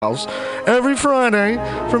house every Friday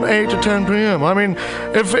from 8 to 10 p.m. I mean,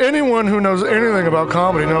 if anyone who knows anything about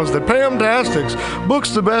comedy knows that Pamtastics books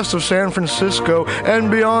the best of San Francisco and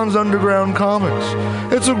beyond's underground comics.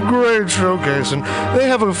 It's a great showcase, and they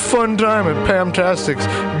have a fun time at Pamtastics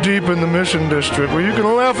deep in the Mission District, where you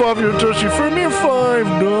can laugh off your tushy for a mere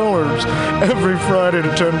 $5 every Friday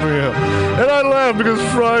to 10 p.m. And I laugh because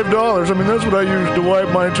 $5, I mean, that's what I use to wipe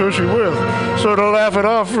my tushy with. So to laugh it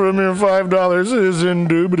off for a mere $5 is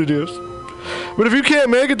indubitious. But if you can't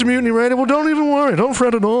make it to Mutiny Radio, well, don't even worry. Don't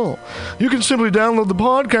fret at all. You can simply download the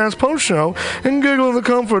podcast post-show and giggle in the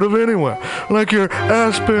comfort of anywhere, like your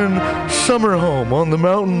Aspen summer home on the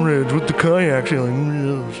mountain ridge with the kayak feeling.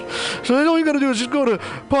 So all you got to do is just go to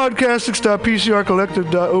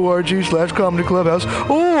podcastics.pcrcollective.org/comedy clubhouse,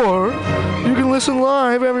 or you can listen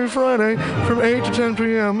live every Friday from 8 to 10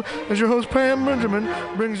 p.m. as your host Pam Benjamin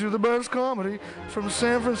brings you the best comedy from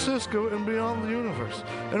San Francisco and beyond the universe.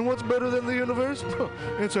 And what's better than the universe?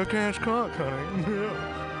 It's a cash cock, honey. Yeah.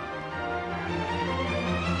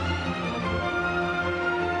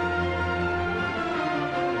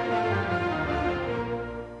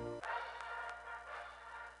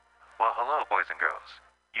 Well, hello, boys and girls.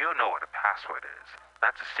 You know what a password is.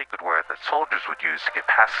 That's a secret word that soldiers would use to get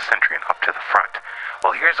past the sentry and up to the front.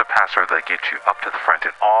 Well, here's a password that gets you up to the front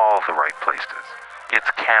in all the right places. It's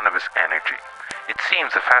cannabis energy. It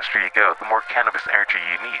seems the faster you go, the more cannabis energy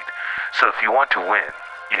you need. So if you want to win,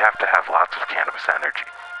 you have to have lots of cannabis energy.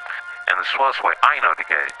 And the swellest way I know to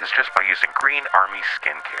get it is just by using Green Army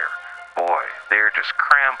Skincare. Boy, they're just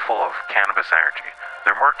crammed full of cannabis energy.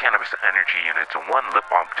 There are more cannabis energy units in one lip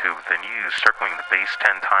balm tube than you use circling the base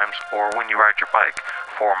 10 times or when you ride your bike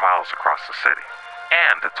 4 miles across the city.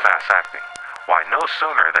 And it's fast acting. Why, no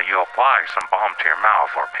sooner than you apply some balm to your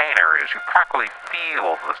mouth or pain areas, you practically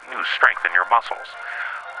feel the new strength in your muscles.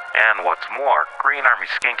 And what's more, Green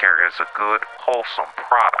Army Skincare is a good, wholesome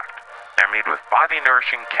product. They're made with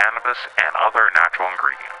body-nourishing cannabis and other natural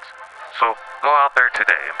ingredients. So go out there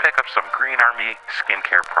today and pick up some Green Army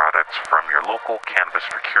Skincare products from your local cannabis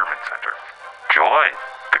procurement center. Join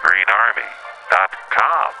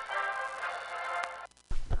thegreenarmy.com.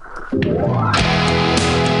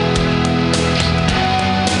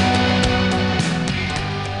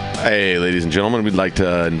 Hey, ladies and gentlemen, we'd like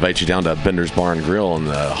to invite you down to Bender's Bar and Grill in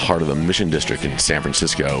the heart of the Mission District in San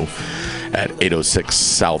Francisco at 806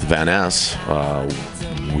 South Van Ness.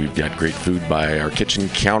 We've got great food by our kitchen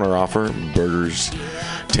counter offer: burgers,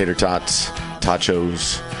 tater tots,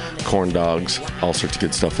 tachos, corn dogs, all sorts of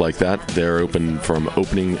good stuff like that. They're open from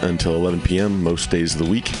opening until 11 p.m. most days of the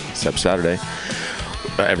week, except Saturday.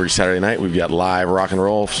 Every Saturday night, we've got live rock and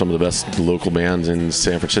roll, some of the best local bands in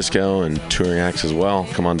San Francisco and touring acts as well.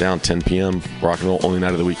 Come on down, 10 p.m., rock and roll, only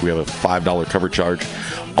night of the week. We have a $5 cover charge,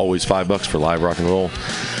 always $5 for live rock and roll.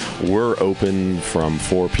 We're open from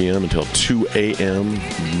 4 p.m. until 2 a.m.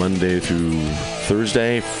 Monday through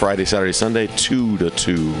Thursday, Friday, Saturday, Sunday, 2 to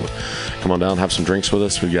 2. Come on down, have some drinks with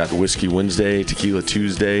us. We've got Whiskey Wednesday, Tequila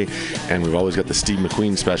Tuesday, and we've always got the Steve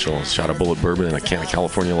McQueen special, shot of bullet bourbon and a can of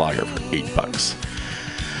California lager for $8.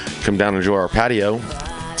 Come down and enjoy our patio.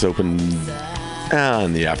 It's open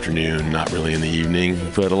in the afternoon, not really in the evening,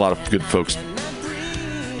 but a lot of good folks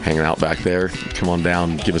hanging out back there. Come on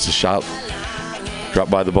down, give us a shout.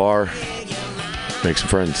 Drop by the bar, make some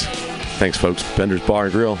friends. Thanks, folks. Bender's Bar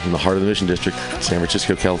and Grill in the heart of the Mission District, San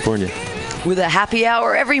Francisco, California. With a happy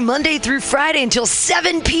hour every Monday through Friday until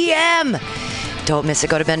 7 p.m. Don't miss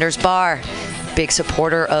it. Go to Bender's Bar. Big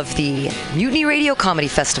supporter of the Mutiny Radio Comedy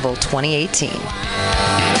Festival 2018.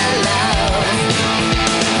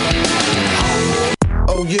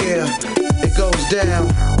 Oh yeah, it goes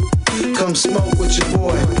down. Come smoke with your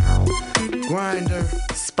boy, Grinder.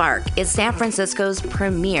 Spark is San Francisco's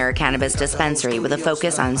premier cannabis dispensary with a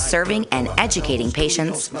focus on serving and educating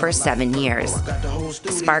patients for 7 years.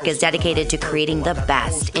 Spark is dedicated to creating the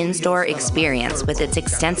best in-store experience with its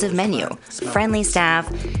extensive menu, friendly staff,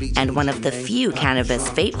 and one of the few cannabis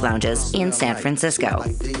vape lounges in San Francisco.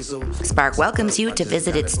 Spark welcomes you to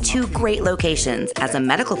visit its 2 great locations as a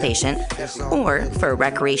medical patient or for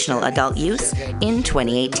recreational adult use in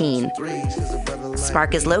 2018.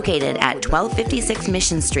 Spark is located at 1256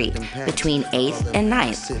 Mission Street between 8th and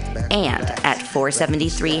 9th and at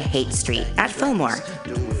 473 Haight Street at Fillmore.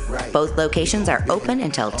 Both locations are open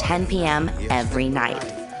until 10 p.m. every night.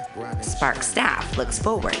 Spark staff looks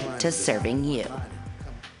forward to serving you.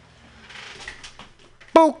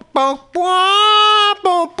 Wop, wop, wop,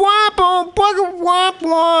 wop.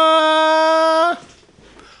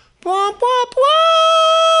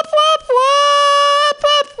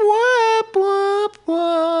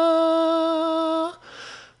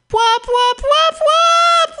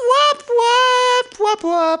 wop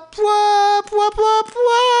wop wop wop wop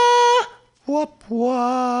wop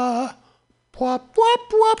wop wop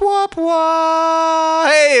wop wop wop wop.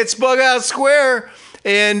 Hey, it's BughouseSquare,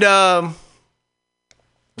 and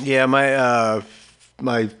yeah,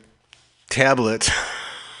 my tablet,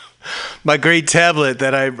 my great tablet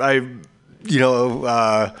that I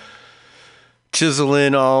chisel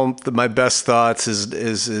in all my best thoughts is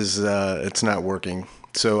it's not working.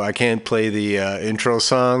 So I can't play the intro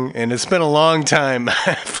song, and it's been a long time.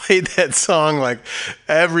 I played that song like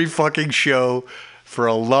every fucking show for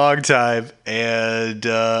a long time, and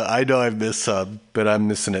I know I've missed some, but I'm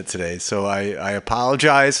missing it today. So I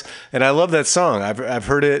apologize, and I love that song. I've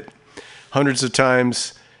heard it hundreds of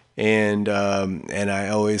times, and I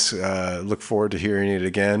always look forward to hearing it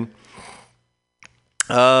again.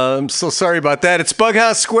 I'm so sorry about that. It's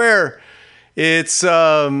BughouseSquare. It's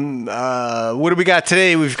what do we got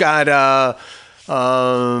today? We've got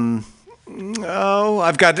I've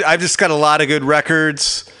just got a lot of good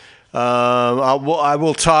records. I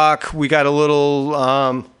will talk. We got a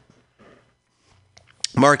little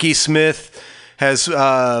Marquis Smith has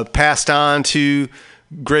passed on to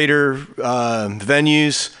greater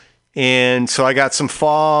venues, and so I got some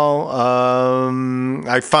fall.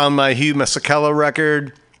 I found my Hugh Masekela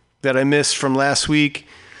record that I missed from last week.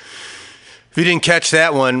 If you didn't catch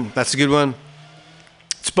that one, that's a good one.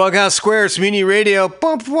 It's BughouseSquare, it's MutinyRadio.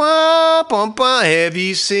 Bump, wah, bump, wah. Have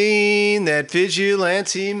you seen that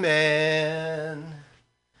vigilante man?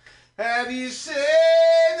 Have you seen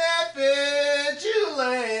that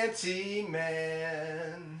vigilante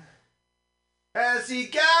man? Has he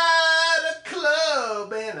got a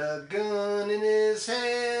club and a gun in his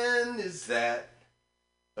hand? Is that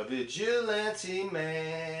a vigilante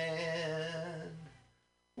man?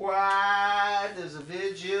 Why does a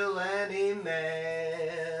vigilante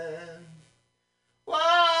man?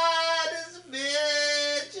 Why does a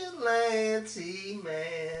vigilante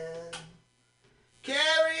man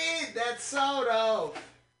carry that sawed-off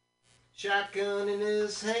shotgun in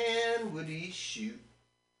his hand? Would he shoot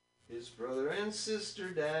his brother and sister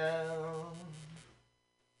down?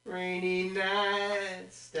 Rainy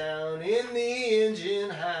nights down in the engine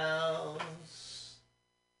house,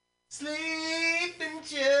 sleeping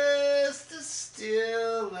just as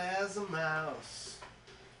still as a mouse.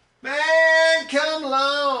 Man, come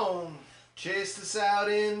along, chased us out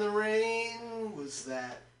in the rain. Was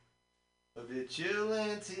that a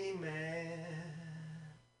vigilante man?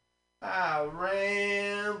 I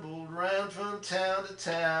rambled round from town to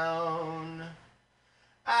town.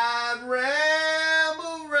 I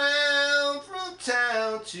rambled round from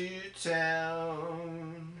town to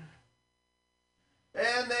town,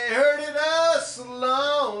 and they herded us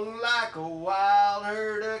along like a wild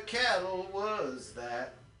herd of cattle. Was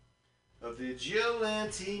that a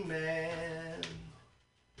vigilante man?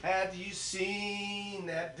 Have you seen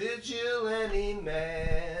that vigilante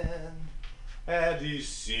man? Have you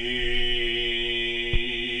seen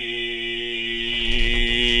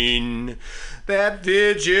that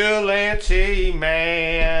vigilante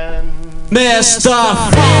man? Mr.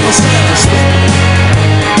 Pharmacist,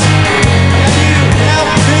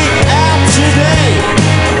 help me out today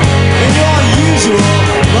in your usual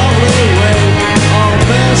lovely way. Oh,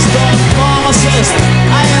 Mr. Pharmacist,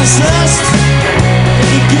 I insist, can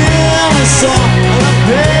you give me some of the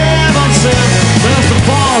Pemberton? Mr.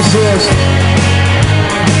 Pharmacist,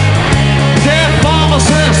 dear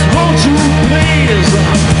pharmacist, won't you please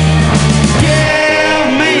give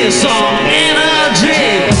me some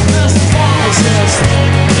energy? Mr. Pharmacist,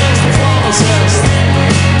 Mr. Pharmacist.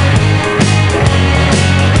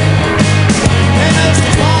 Hey, Mr.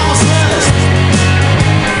 Pharmacist,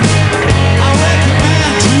 I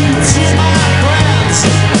recommend you to my friends,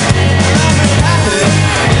 and I'll be happy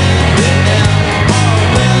in the end. Oh,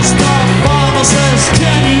 Mr. Pharmacist,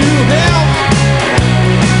 can you help?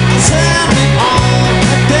 Send me on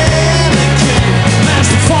a daily king,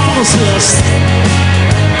 Mr. Pharmacist.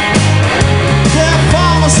 Dear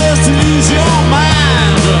pharmacist, to lose your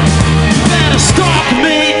mind, you better stock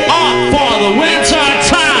me up for the winter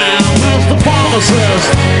time, Mr.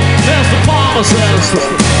 Pharmacist, Mr. Pharmacist.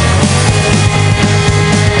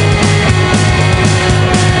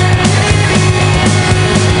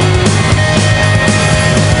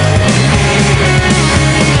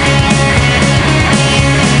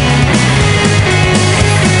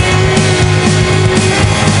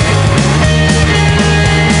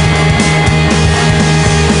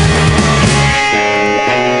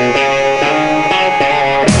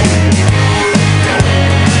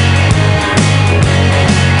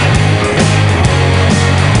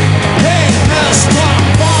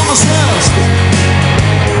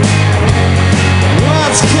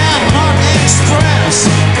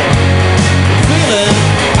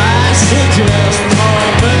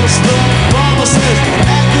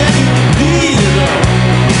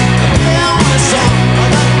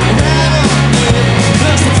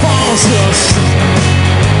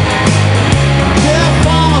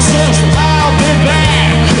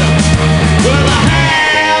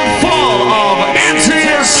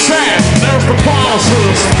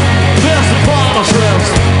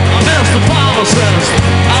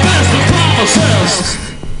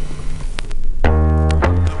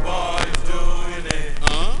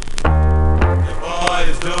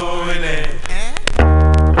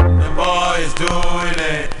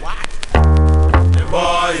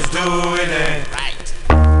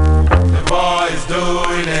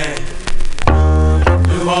 doing it.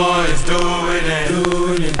 The boys doing it.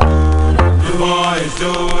 The boys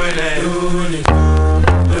doing it.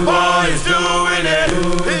 The boys doing it.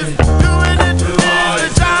 It's doing it in the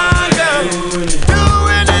jungle.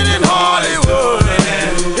 Doing it in Hollywood.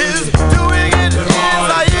 He's doing it in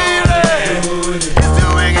Zaire. He's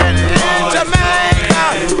doing it in Jamaica.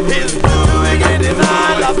 He's doing it in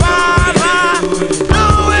Alabama.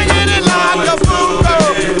 Doing it in Acapulco.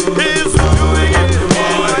 He's doing it in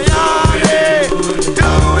Miami.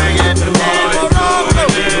 Doing it in Morocco.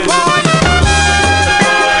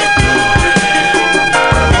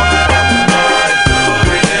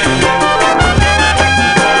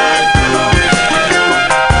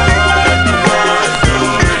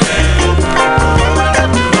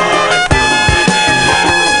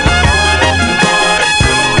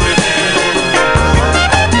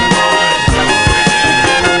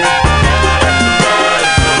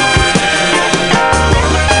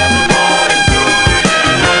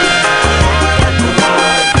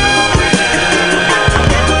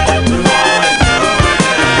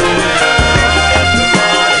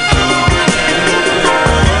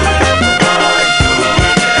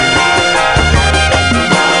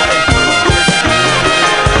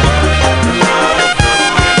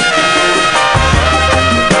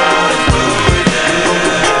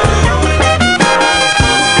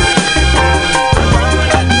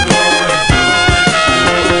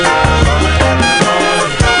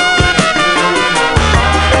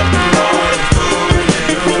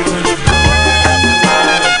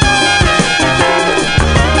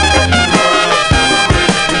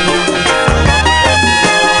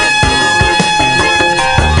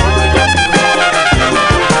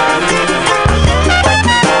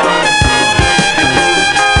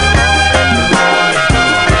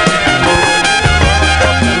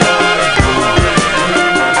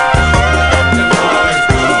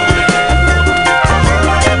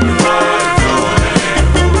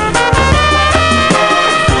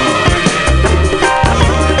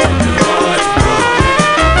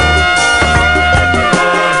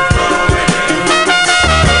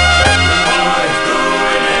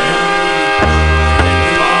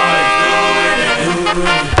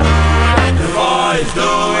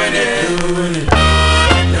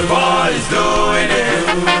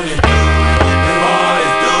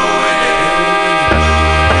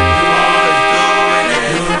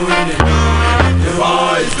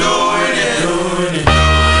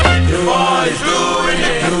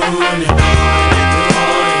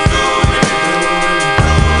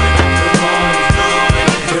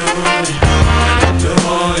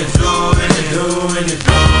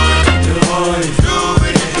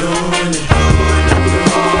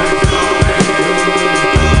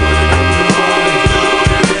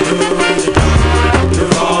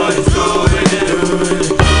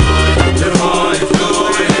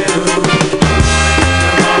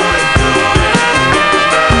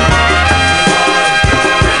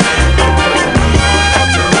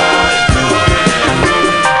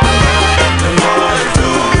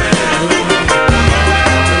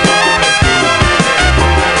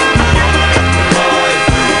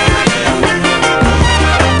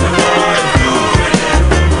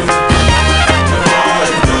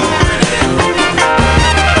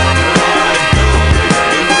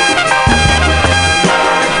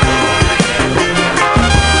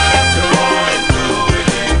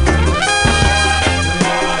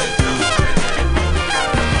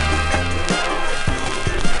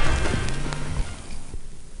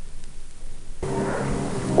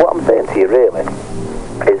 What I'm saying to you really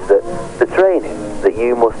is that the training that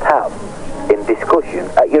you must have in discussion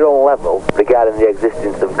at your own level regarding the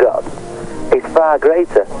existence of God is far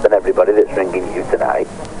greater than everybody that's ringing you tonight.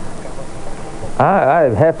 I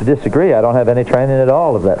have to disagree. I don't have any training at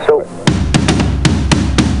all of that sort.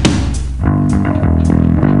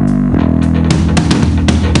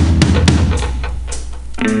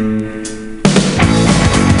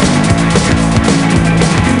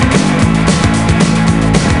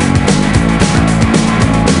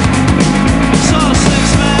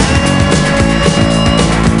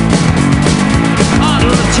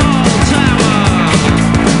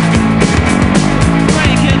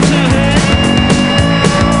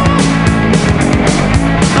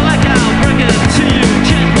 Like I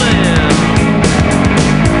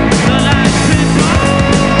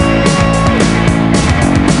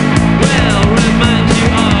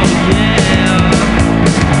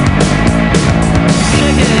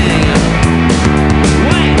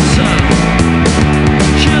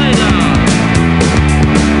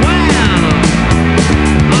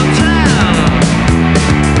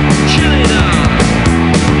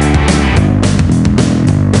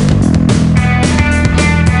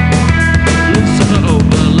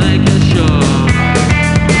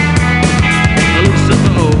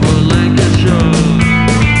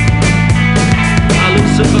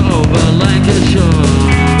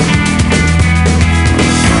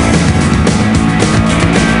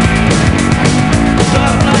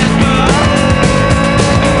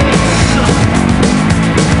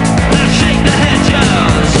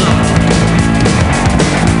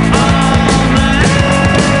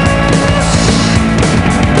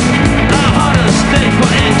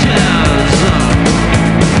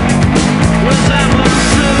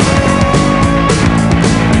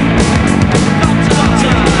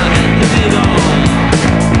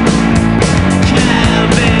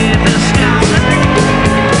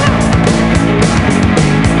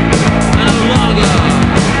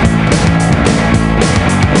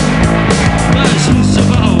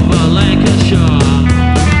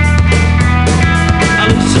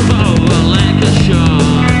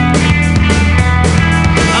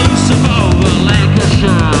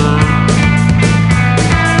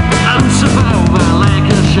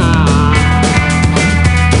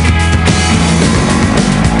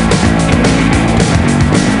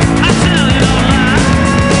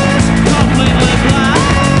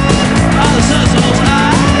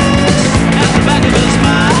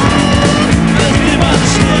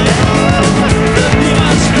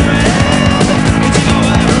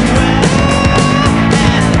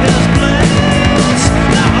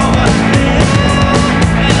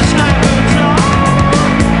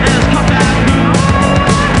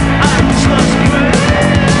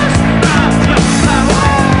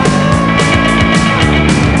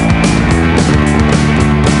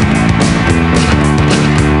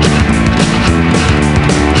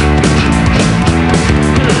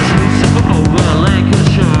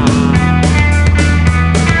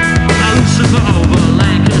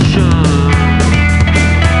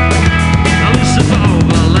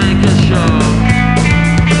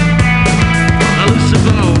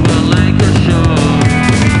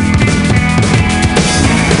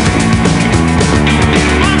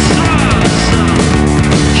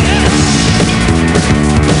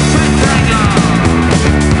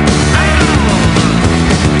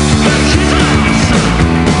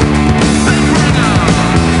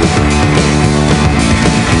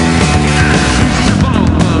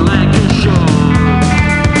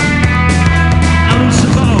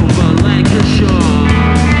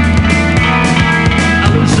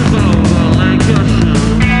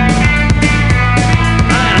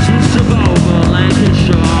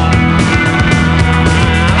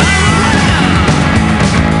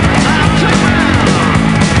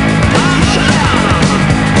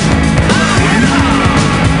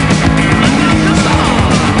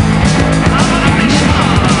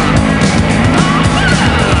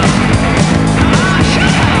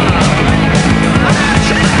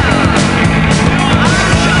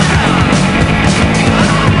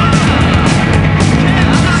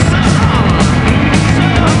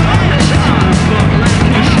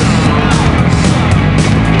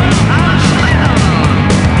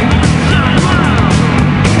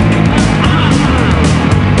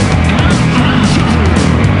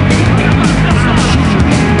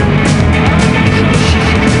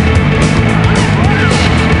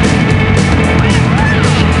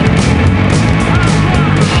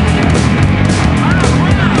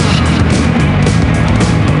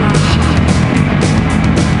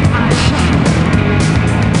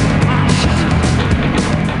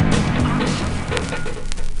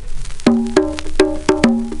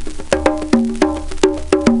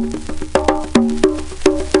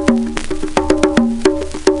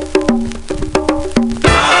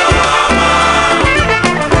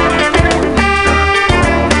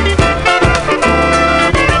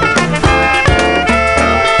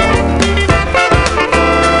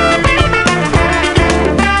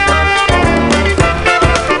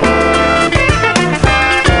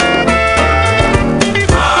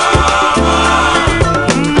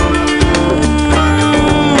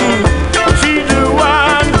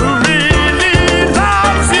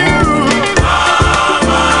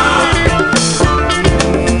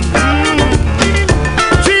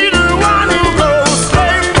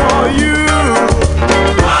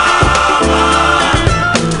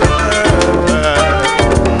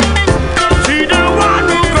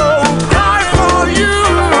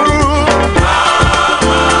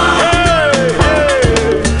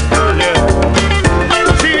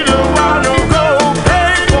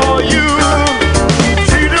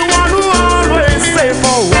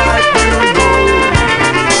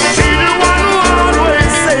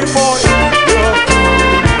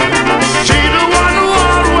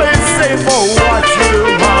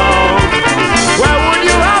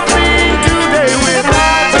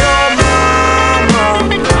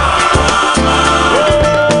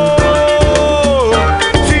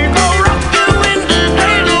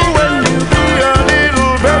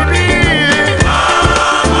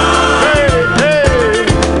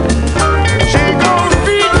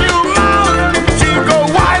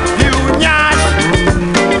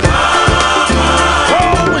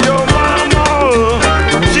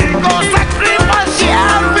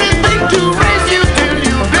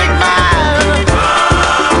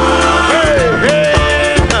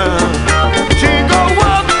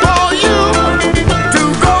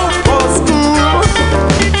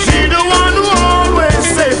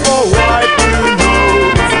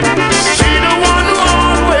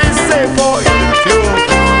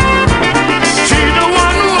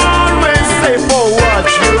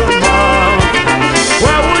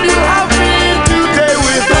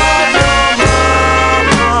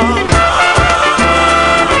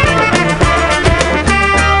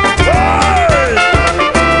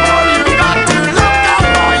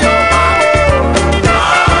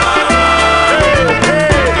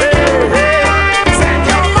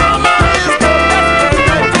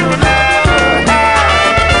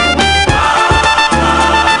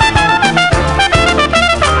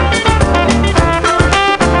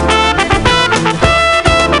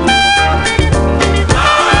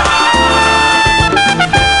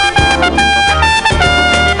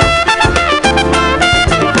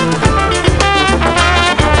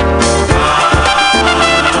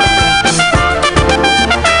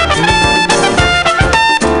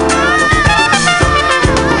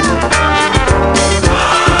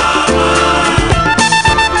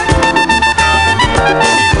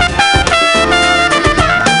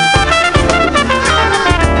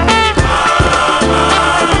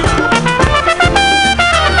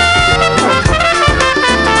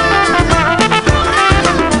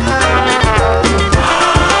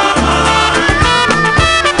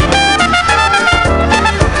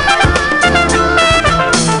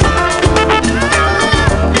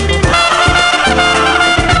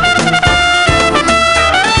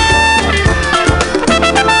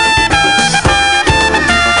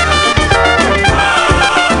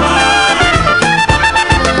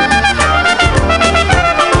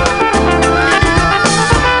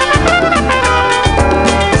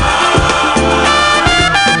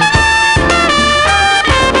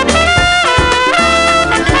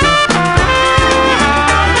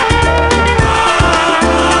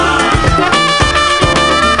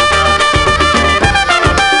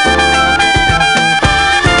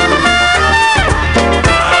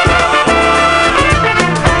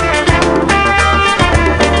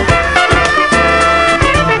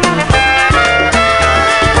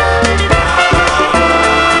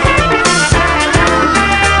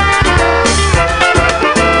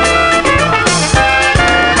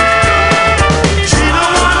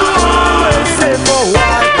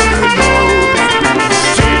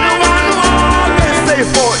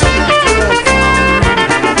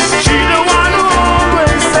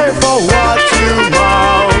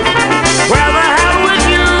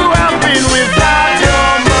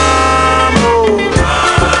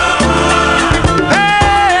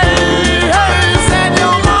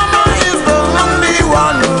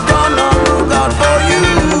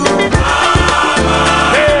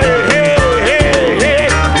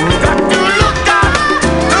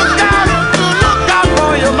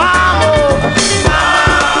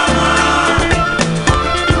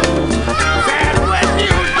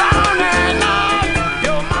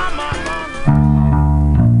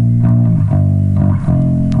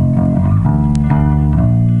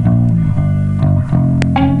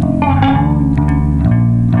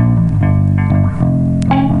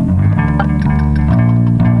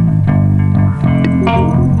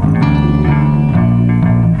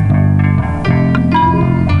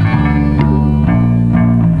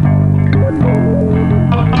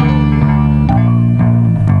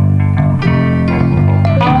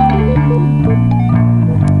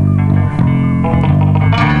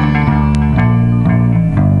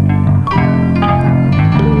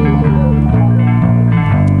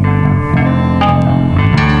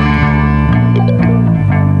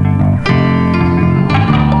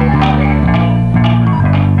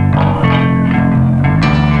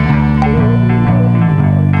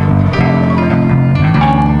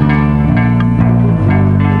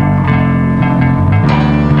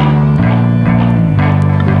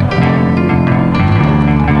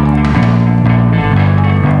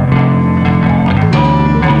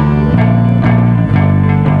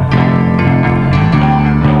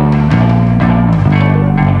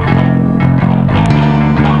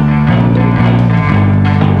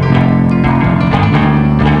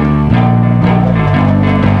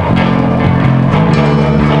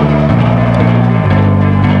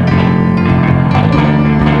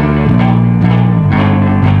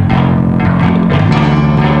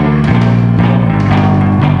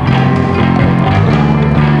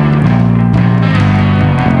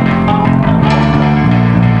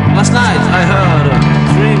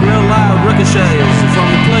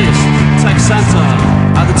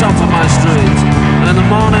top of my street. And in the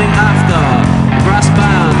morning after, the brass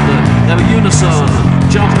band, they were unison,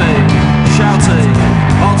 jumping, shouting,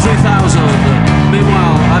 all 3,000.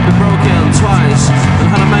 Meanwhile, I'd been broken twice and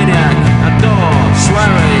had a maniac at door,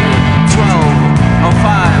 swearing, 12:05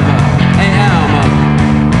 a.m.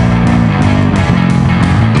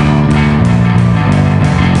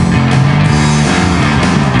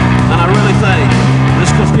 And I really think this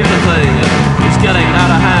computer thing is getting out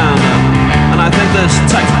of hand. And I think this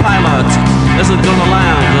tech pilot isn't gonna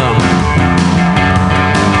land.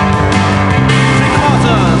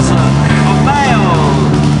 3/4 of mail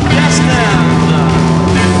destined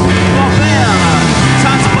for men.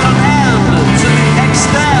 Time to put an end to the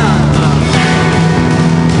extent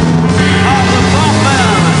of the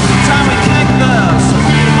bumping. Time we kick this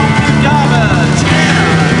funky garbage in,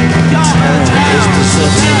 garbage out.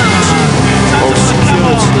 Time to put the cap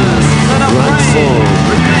on this. Let our brain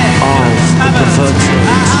remix habits.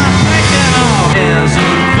 I'm picking up.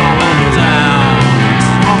 Isn't going down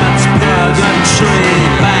from its purgatory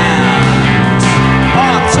band.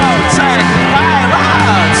 Auto tech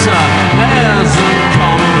pilots isn't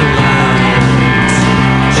coming land.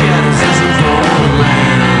 Jet isn't going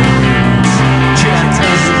land. Jet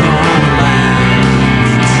isn't going land.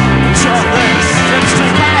 So this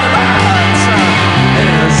extreme pilots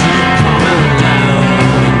isn't coming down.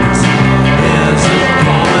 Isn't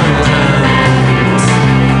coming down.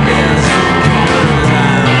 Isn't coming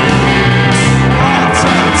down.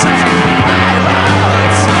 Auto tech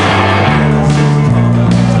pilots.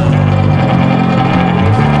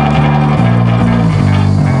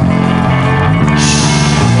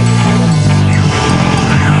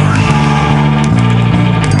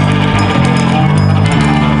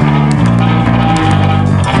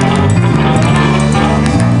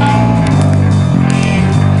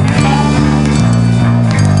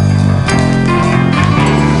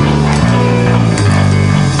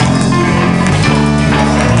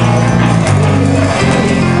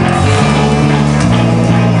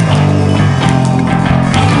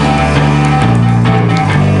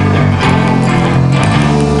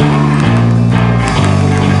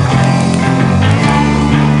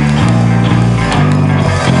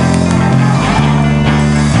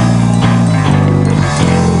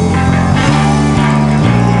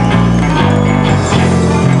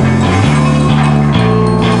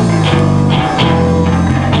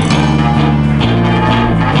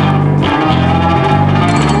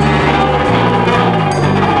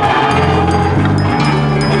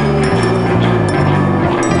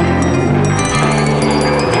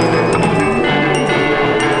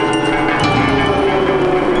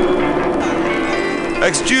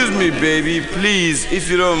 Excuse me, baby, please, if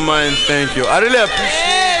you don't mind, thank you. I really appreciate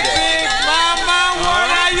it. Hey, Big Mama, what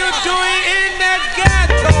are you doing in the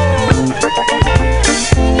ghetto?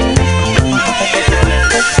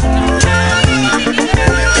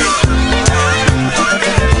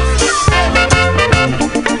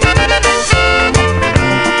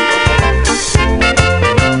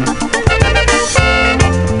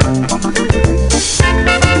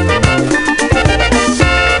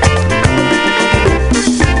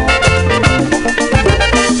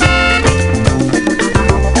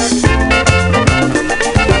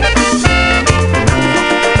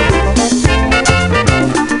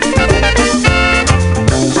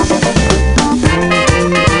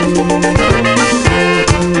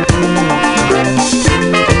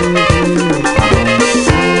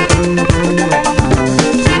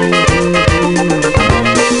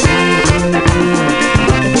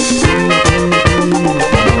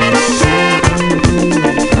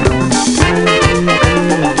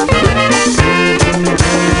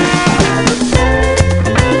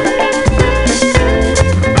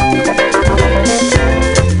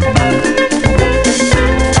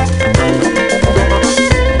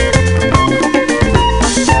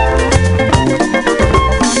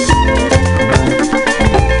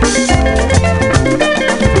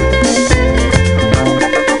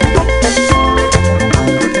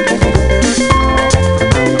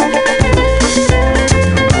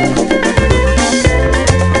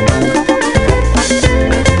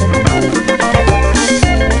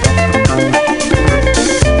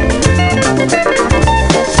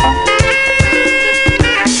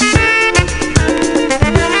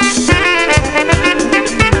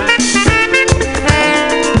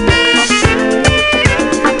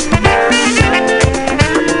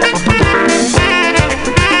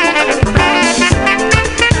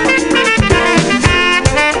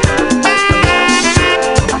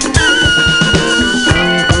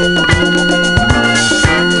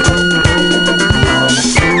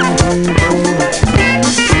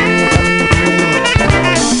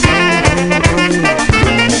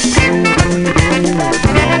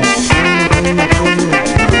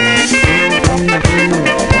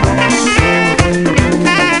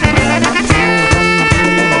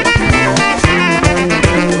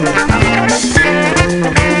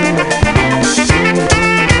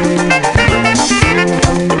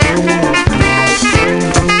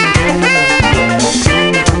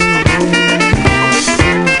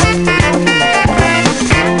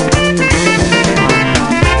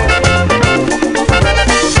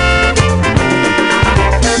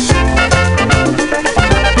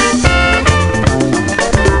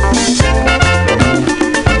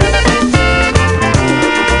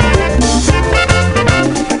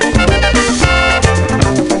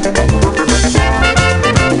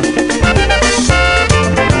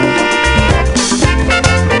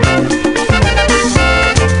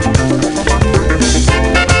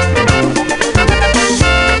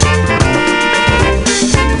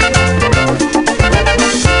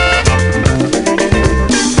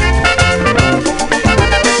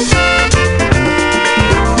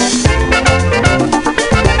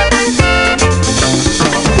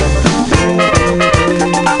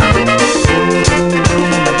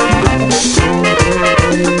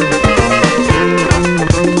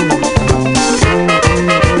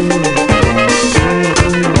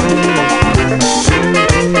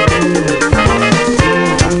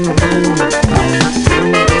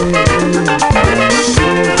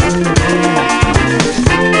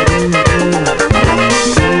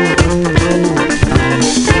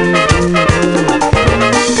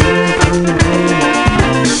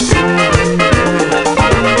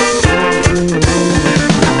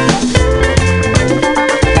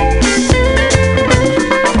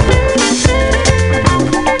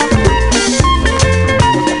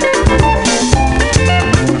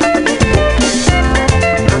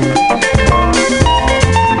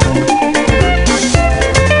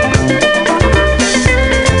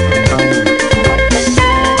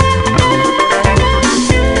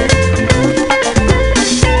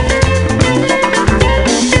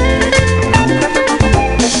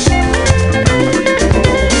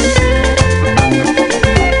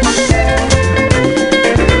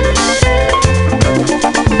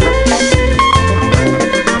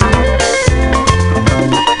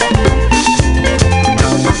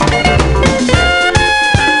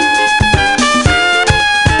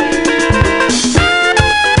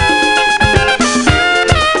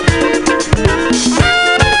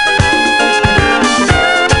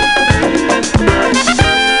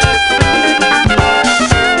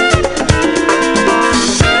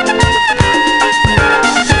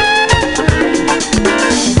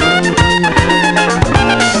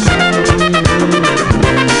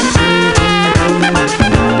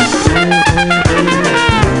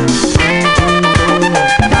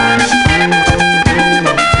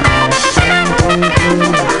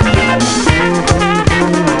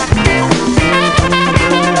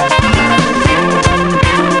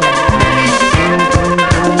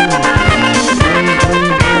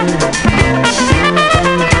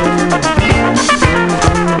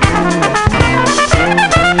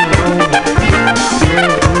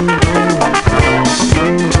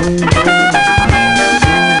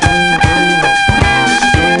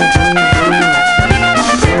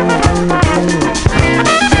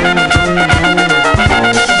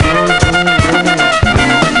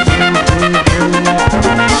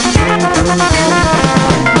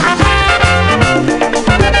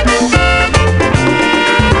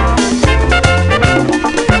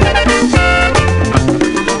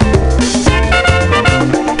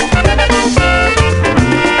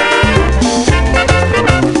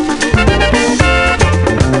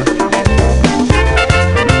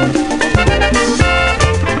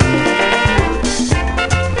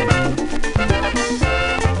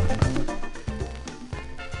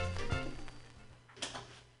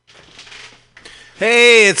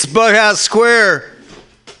 Hey, it's BughouseSquare.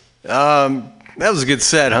 That was a good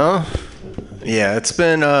set, huh? Yeah, it's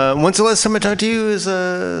been. When's the last time I talked to you? It was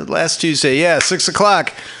last Tuesday. Yeah, 6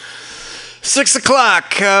 o'clock. 6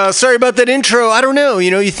 o'clock. Sorry about that intro. I don't know.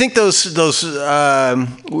 You think those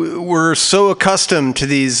we're so accustomed to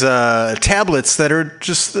these tablets that are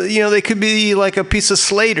just, they could be like a piece of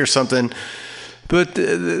slate or something, but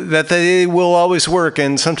that they will always work,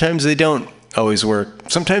 and sometimes they don't always work.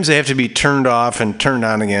 Sometimes they have to be turned off and turned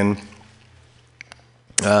on again.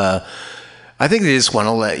 I think they just want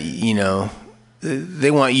to let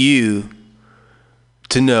they want you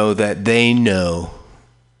to know that they know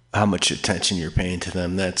how much attention you're paying to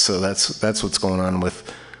them. That's what's going on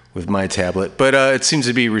with my tablet. But it seems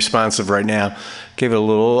to be responsive right now. Gave it a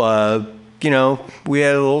little, we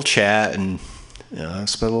had a little chat and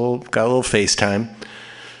got a little FaceTime.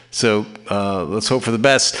 So let's hope for the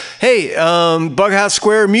best. Hey,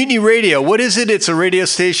 BughouseSquare, Mutiny Radio. What is it? It's a radio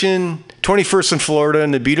station, 21st in Florida,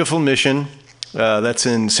 in the beautiful Mission. That's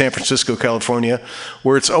in San Francisco, California,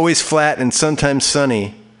 where it's always flat and sometimes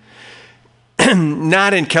sunny.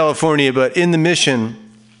 Not in California, but in the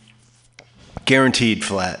Mission, guaranteed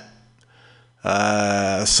flat.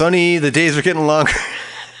 Sunny, the days are getting longer.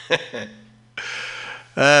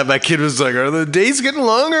 My kid was like, are the days getting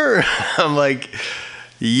longer? I'm like,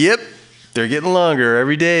 yep, they're getting longer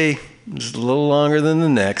every day. Just a little longer than the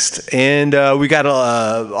next. And we got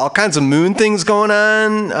all kinds of moon things going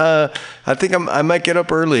on. I think I might get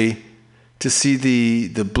up early to see the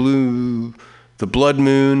blood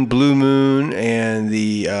moon, blue moon, and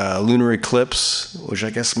the lunar eclipse, which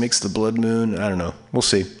I guess makes the blood moon. I don't know. We'll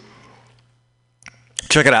see.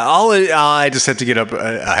 Check it out. I just have to get up.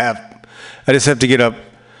 I just have to get up.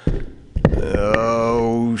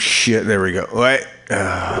 Oh, shit. There we go. Right.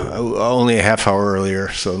 Only a half hour earlier,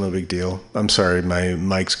 so no big deal. I'm sorry, my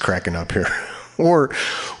mic's cracking up here. We're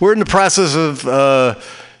in the process of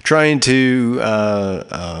trying to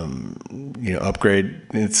upgrade.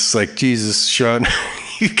 It's like, Jesus, Sean,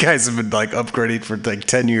 you guys have been like upgrading for like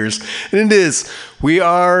 10 years, and it is. We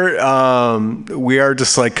are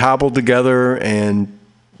just like cobbled together and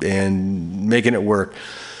making it work.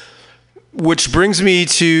 Which brings me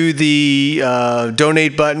to the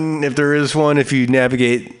donate button, if there is one. If you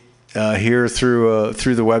navigate here through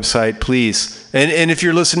the website, please. And if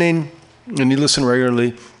you're listening and you listen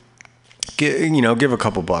regularly, give a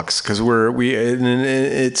couple bucks, because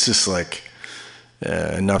it's just like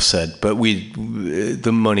enough said. But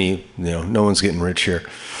the money, no one's getting rich here.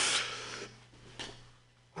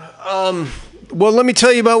 Well, let me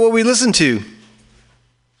tell you about what we listen to.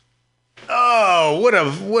 Oh, what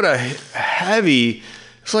a heavy!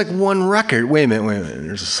 It's like one record. Wait a minute.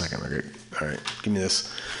 There's a second record. All right, give me this.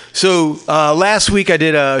 So last week I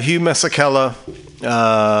did a Hugh Masekela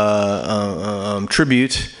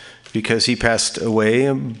tribute, because he passed away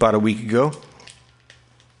about a week ago,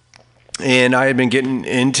 and I had been getting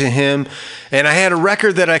into him, and I had a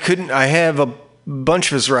record that I have a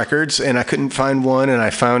bunch of his records, and I couldn't find one, and I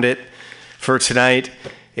found it for tonight.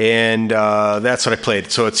 And that's what I played.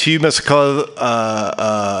 So it's Hugh Masekela.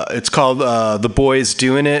 It's called The Boys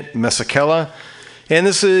Doing It, Masekela. And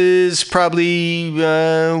this is probably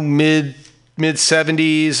mid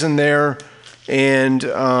 70s in there, and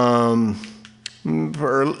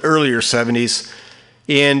earlier 70s.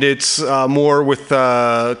 And it's more with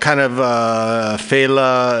kind of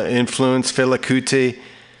Fela influence, Fela Kuti.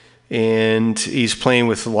 And he's playing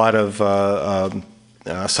with a lot of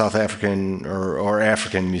South African or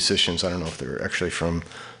African musicians. I don't know if they're actually from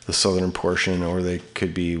the southern portion, or they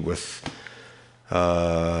could be with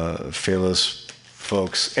Fela's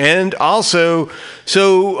folks. And also,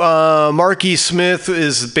 Marky Smith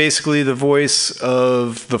is basically the voice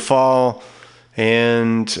of The Fall,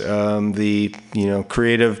 and the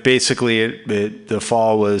creative. Basically, The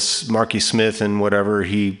Fall was Marky Smith and whatever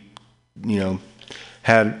he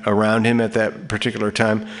had around him at that particular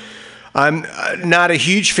time. I'm not a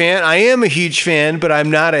huge fan. I am a huge fan, but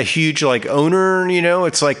I'm not a huge owner.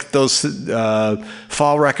 It's like those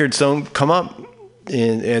Fall records don't come up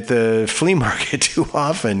at the flea market too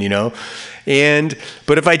often.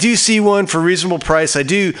 But if I do see one for a reasonable price, I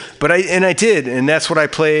do. But I did, and that's what I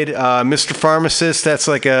played. Mr. Pharmacist. That's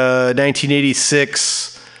like a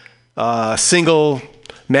 1986 single,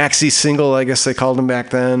 maxi single, I guess they called them back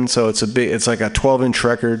then. So it's like a 12-inch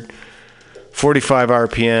record. 45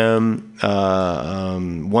 RPM,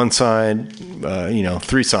 one side,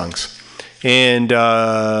 3 songs, and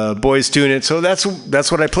Boys Doing It. So that's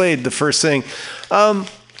what I played, the first thing. I'm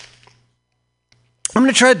going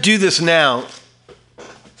to try to do this now.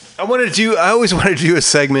 I always want to do a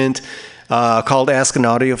segment called Ask an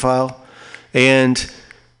Audiophile, And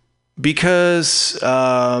because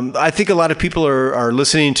I think a lot of people are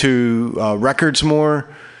listening to records more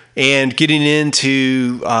and getting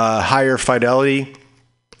into higher fidelity.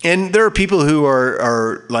 And there are people who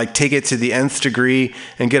are like take it to the nth degree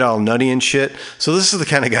and get all nutty and shit. So this is the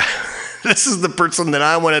kind of guy, this is the person that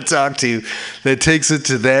I want to talk to that takes it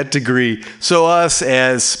to that degree. So us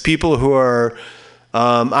as people who are,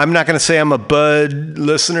 I'm not going to say I'm a bud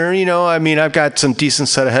listener, you know, I mean, I've got some decent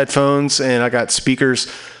set of headphones and I got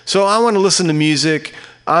speakers. So I want to listen to music.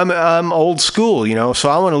 I'm old school, you know, so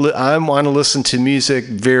I want to listen to music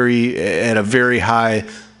at a very high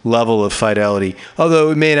level of fidelity, although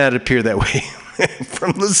it may not appear that way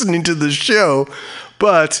from listening to the show,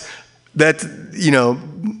 but that, you know,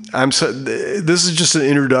 this is just an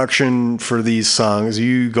introduction for these songs.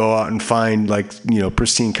 You go out and find, like, you know,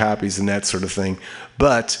 pristine copies and that sort of thing.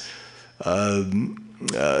 But so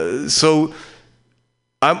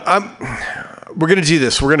we're going to do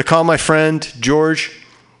this. We're going to call my friend George.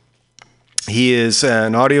 He is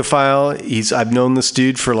an audiophile. I've known this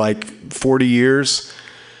dude for like 40 years.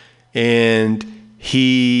 And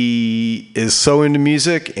he is so into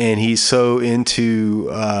music, and he's so into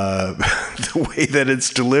the way that it's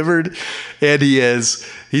delivered. And he has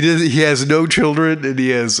no children, and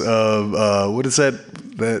he has what is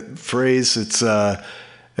that phrase? It's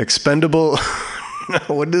expendable.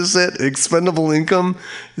 What is it? Expendable income?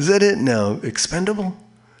 Is that it? No, expendable.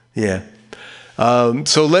 Yeah.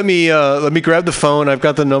 So let me grab the phone. I've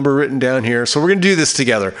got the number written down here. So we're going to do this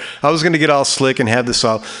together. I was going to get all slick and have this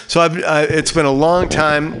all. So it's been a long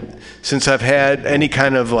time since I've had any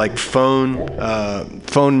kind of like phone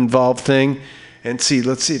involved thing. And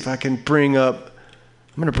let's see if I can bring up.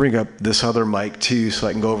 I'm going to bring up this other mic too, so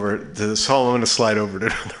I can go over to this hall. I'm going to slide over to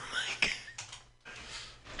another mic.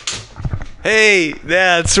 Hey,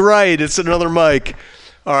 that's right. It's another mic.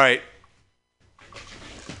 All right.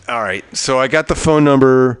 All right, so I got the phone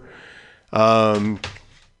number. All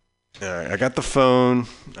right, I got the phone.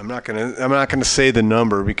 I'm not gonna say the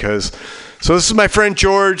number because. So this is my friend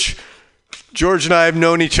George. George and I have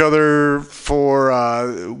known each other for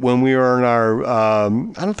when we were in our. I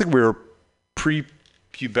don't think we were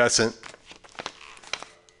pre-pubescent.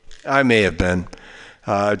 I may have been.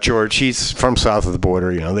 George, he's from south of the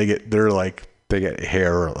border. You know, they get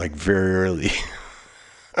hair like very early.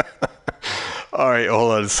 All right,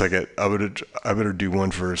 hold on a second. I better do one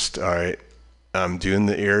first. All right, I'm doing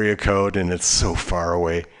the area code, and it's so far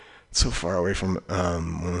away. It's so far away from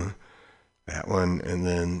that one, and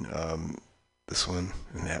then this one,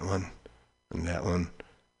 and that one, and that one,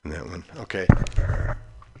 and that one. Okay.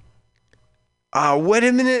 Wait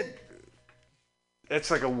a minute. That's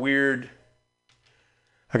like a weird.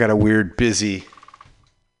 I got a busy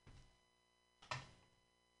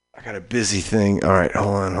thing. All right,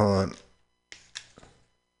 hold on.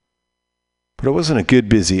 But it wasn't a good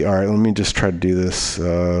busy. All right, let me just try to do this.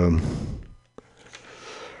 I'm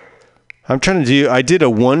trying to do. I did a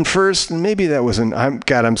one first, and maybe that wasn't.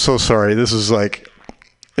 I'm so sorry. This is like,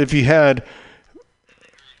 if you had.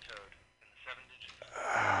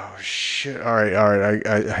 Oh shit! All right.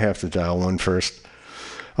 I have to dial one first.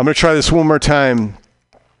 I'm gonna try this one more time.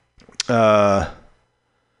 You know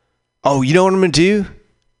what I'm gonna do?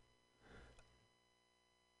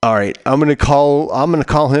 All right, I'm gonna call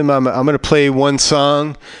him. I'm gonna play one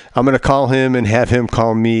song. I'm gonna call him and have him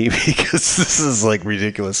call me because this is like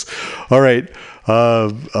ridiculous. All right,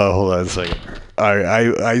 hold on a second.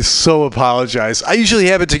 I so apologize. I usually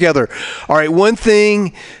have it together. All right, one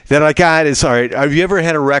thing that I got is, all right, have you ever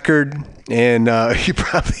had a record? And you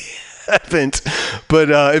probably haven't, but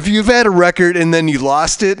if you've had a record and then you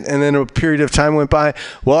lost it and then a period of time went by,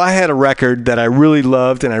 well, I had a record that I really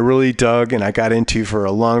loved and I really dug and I got into for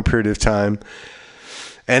a long period of time,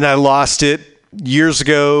 and I lost it years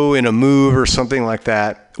ago in a move or something like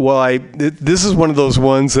that. Well, this is one of those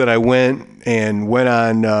ones that I went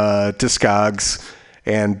on Discogs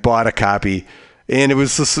and bought a copy. And it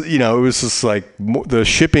was just, like the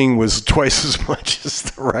shipping was twice as much as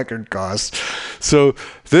the record cost. So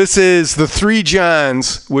this is the Three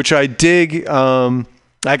Johns, which I dig.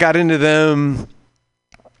 I got into them.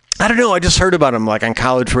 I don't know. I just heard about them like on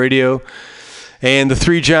college radio. And the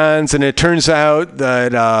Three Johns, and it turns out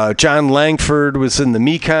that John Langford was in the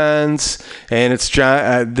Mekons, and it's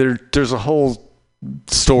John. There's a whole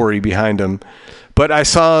story behind him. But I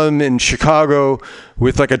saw him in Chicago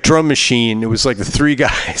with like a drum machine. It was like the three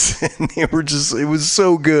guys, and they were just, it was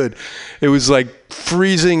so good. It was like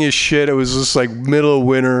freezing as shit. It was just like middle of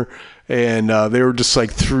winter, and they were just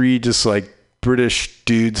like three just like British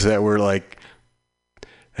dudes that were like,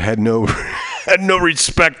 had no had no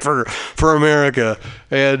respect for America.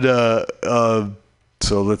 And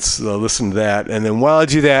so let's listen to that. And then while I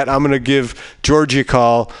do that, I'm going to give Georgie a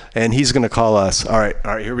call, and he's going to call us. All right,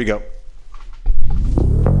 here we go.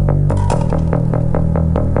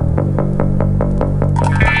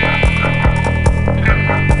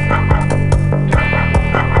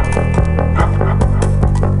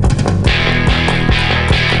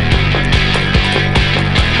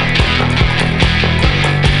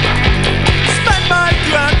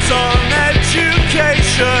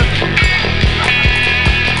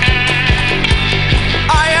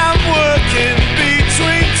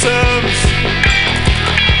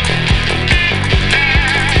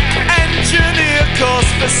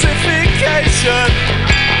 Specification.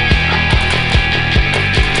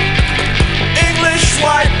 English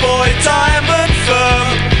white boy, diamond firm.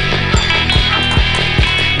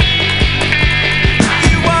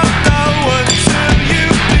 You won't know until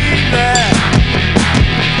you've been there.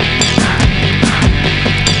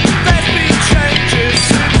 There's been changes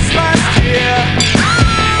since last year.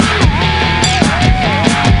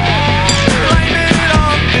 Blame it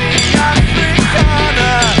on the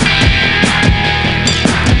Afrikaner.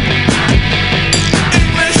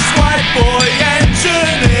 Boy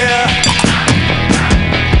engineer.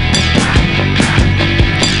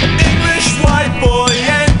 English white boy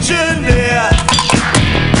engineer.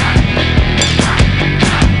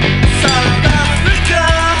 South Africa.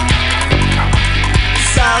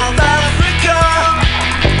 South Africa.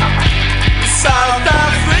 South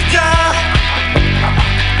Africa.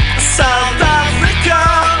 South Africa.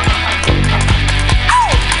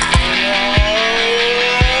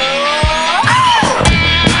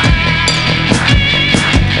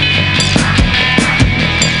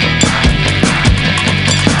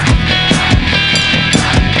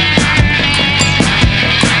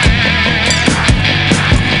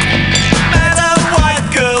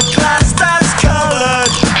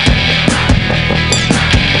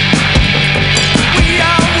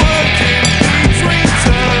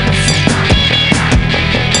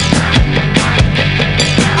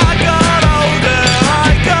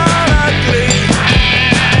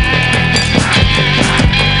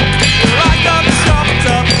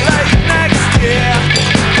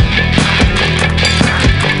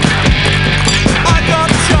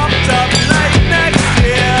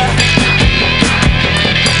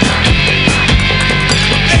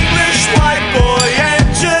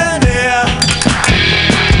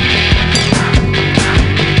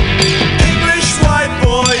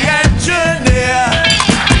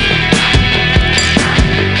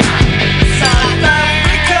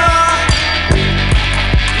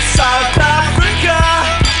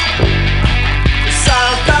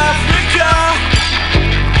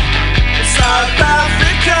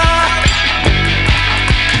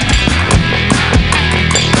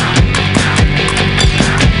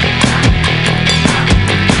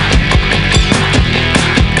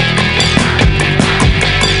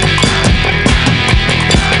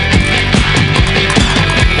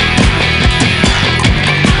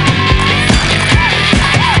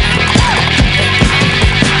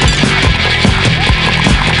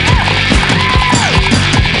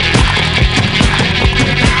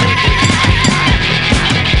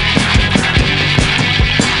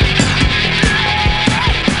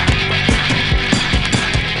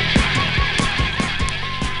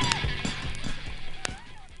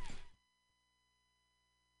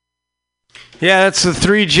 Yeah, that's the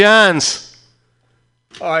Three Johns.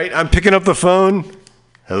 All right, I'm picking up the phone.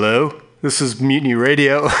 Hello, this is Mutiny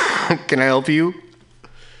Radio. Can I help you?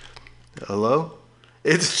 Hello?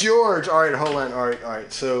 It's George. All right, hold on. All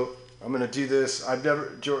right. So I'm gonna do this.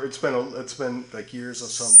 George. It's been like years,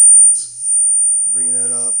 so I'm bringing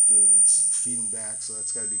that up. It's feeding back, so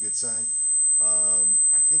that's got to be a good sign.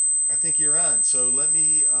 I think you're on. So let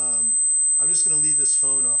me. I'm just gonna leave this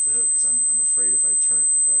phone off the hook because I'm afraid if I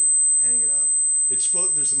hang it up,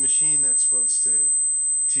 there's a machine that's supposed to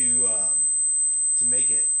make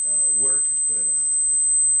it work, but if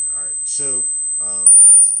I do it, all right. So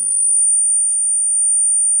let's do that.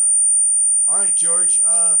 All right, George.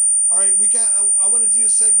 All right, I want to do a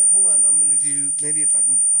segment. Hold on, I'm gonna do maybe if I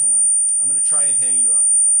can. Hold on, I'm gonna try and hang you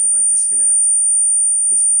up if I disconnect,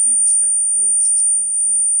 because to do this technically, this is a whole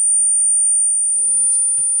thing here, George. Hold on 1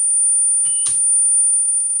 second.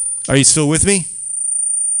 Are you still with me?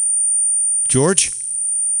 George?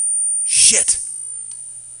 Shit.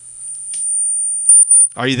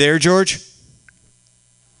 Are you there, George?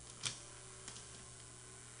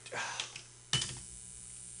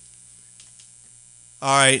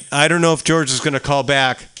 All right. I don't know if George is going to call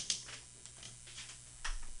back.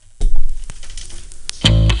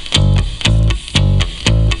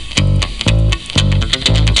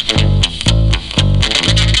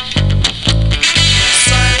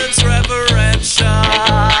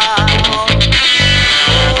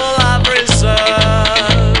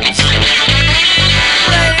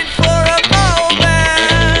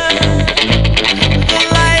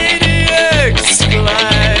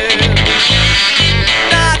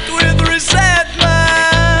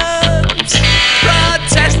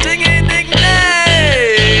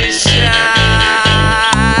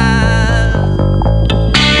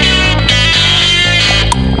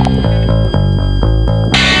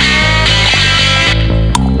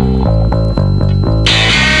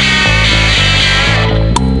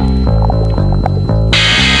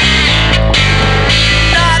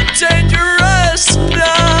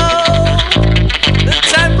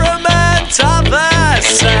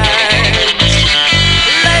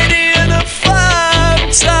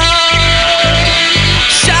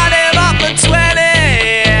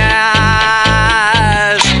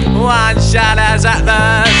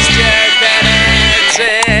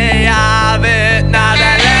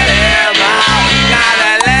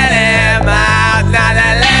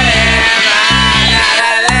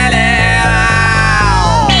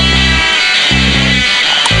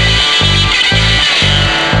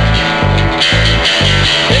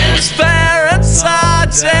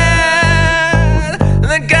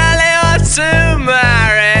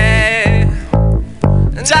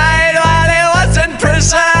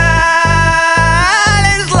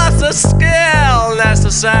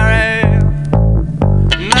 necessary.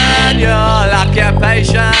 Manual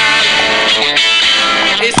occupation.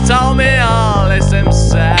 He's told me all is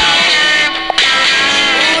himself.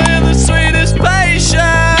 With the sweetest patience.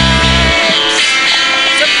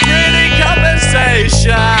 It's a pretty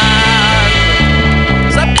compensation.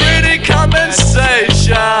 It's a pretty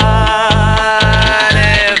compensation.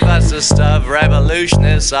 If that's the stuff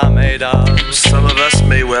revolutionists are made of. Some of us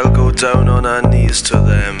may well go down on our knees to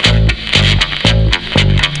them.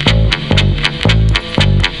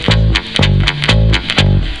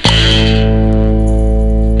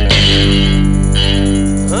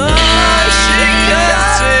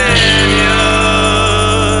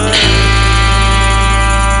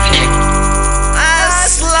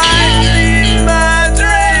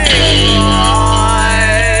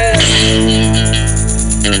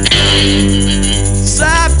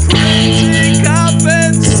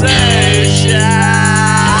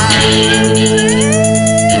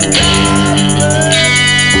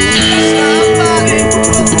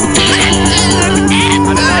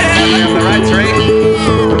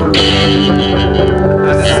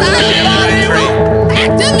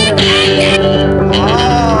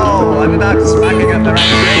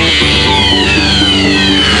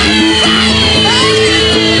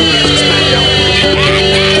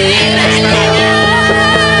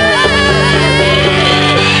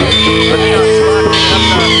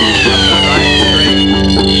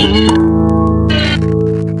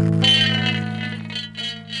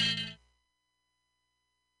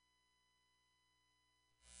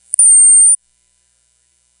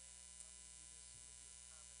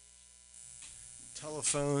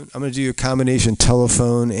 I'm going to do a combination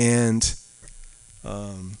telephone and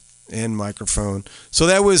microphone. So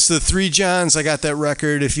that was the Three Johns. I got that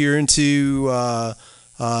record. If you're into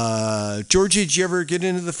Georgie, did you ever get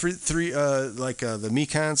into the the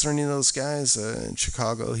Mekons or any of those guys in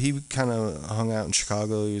Chicago? He kind of hung out in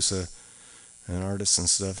Chicago. He was an artist and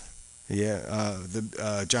stuff. Yeah,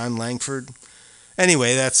 John Langford.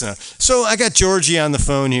 Anyway, that's enough. So I got Georgie on the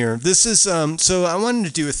phone here. This is so I wanted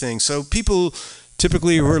to do a thing. So people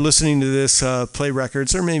typically who are listening to this play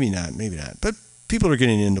records, or maybe not, but people are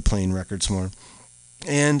getting into playing records more.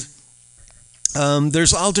 And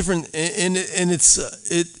there's all different, and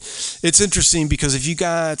it's interesting because if you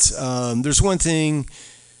got there's one thing,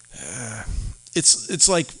 it's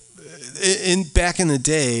like back in the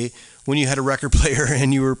day when you had a record player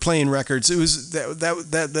and you were playing records, it was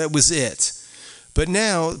that was it. But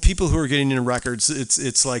now, people who are getting into records,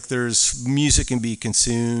 it's like there's music can be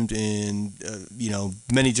consumed in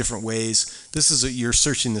many different ways. You're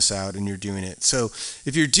searching this out and you're doing it. So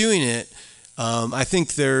if you're doing it, I think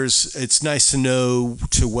it's nice to know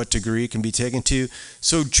to what degree it can be taken to.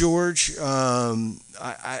 So George, I'm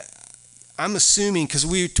assuming because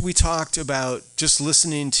we talked about just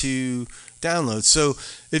listening to downloads. So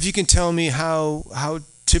if you can tell me how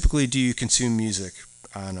typically do you consume music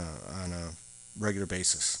on a regular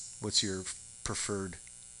basis? What's your preferred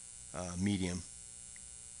medium?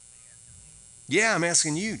 Yeah, I'm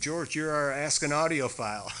asking you, George. You're our Ask an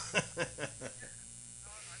Audiophile.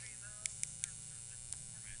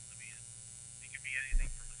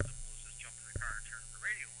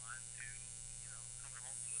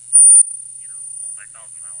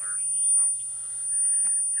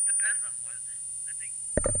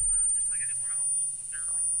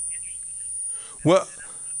 Well,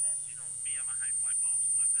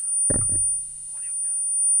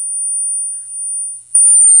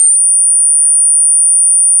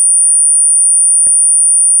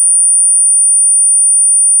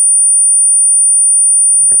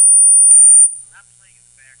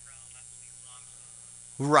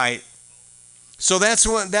 right. So that's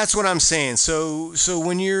what I'm saying. So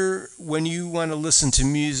when you want to listen to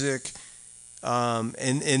music,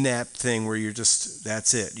 in that thing where you're just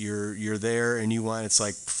that's it. You're there and you want it's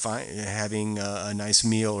like having a nice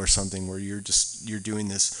meal or something where you're doing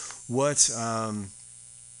this. What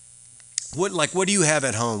do you have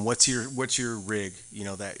at home? What's your rig?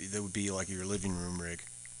 That would be like your living room rig.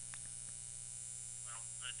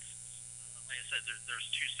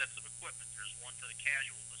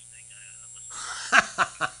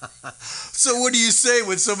 So what do you say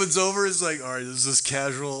when someone's over? It's like, all right, this is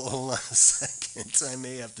casual. Hold on a second. I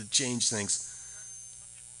may have to change things.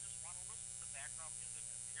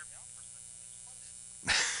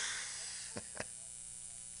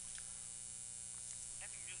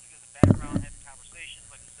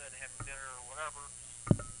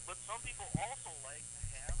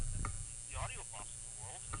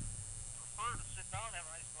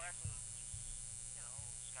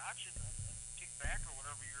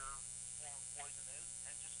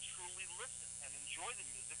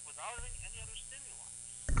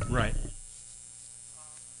 Right.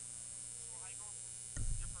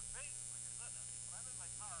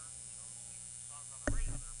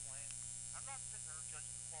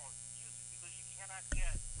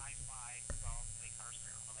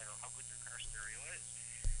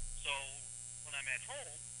 So when I'm at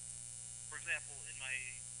home, for example, in my,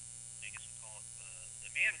 I guess we call it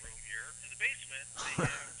the man room here in the basement, they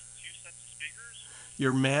have two sets of speakers.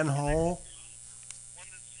 Your manhole. One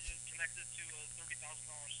that's connected to a $30,000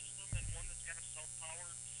 system, and one that's got a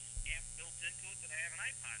self-powered amp built into it that I have an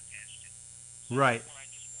iPod attached to. So Right. when I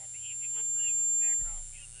just want the easy listening with background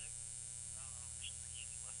music, I shouldn't say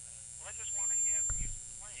easy listening, when I just want to have music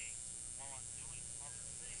playing while I'm doing other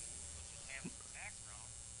things, such as having the background,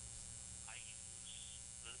 I use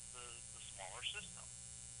the smaller system.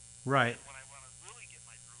 Right. And when I want to really get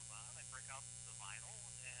my groove on, I break out the vinyl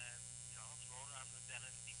and throw it on the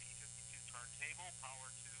Denon DP52 turntable, power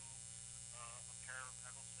to a pair of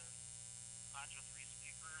Eccleston Anja 3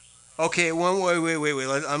 speakers. Okay. Wait.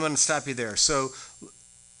 I'm going to stop you there. So,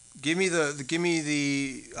 give me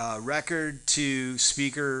the record to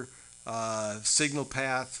speaker signal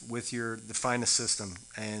path with the finest system,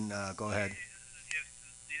 and go ahead.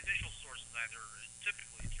 The initial source is either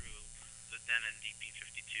typically through the Denon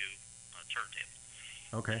DP52 turntable.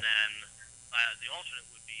 Okay. And then the alternate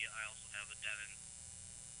would be I also have a Denon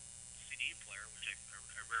CD player, which I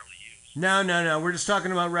rarely use. No. We're just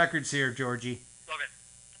talking about records here, Georgie. Okay.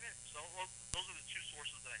 So those are the two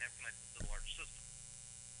sources that I have connected to the large system.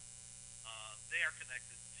 They are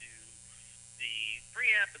connected to the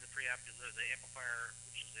preamp, and the preamp is the amplifier,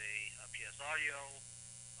 which is a PS Audio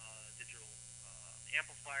digital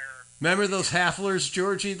amplifier. Remember those Haflers,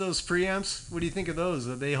 Georgie? Those preamps? What do you think of those?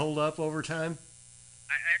 Do they hold up over time?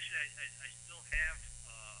 I still have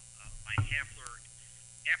my Hafler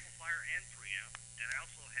amplifier and preamp, and I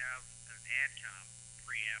also have an Adcom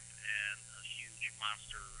preamp and a huge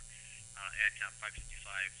monster Adcom 555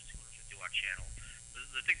 250 watt channel.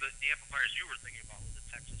 The amplifiers you were thinking about with the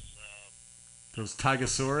Texas. Those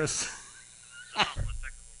Tigosaurus?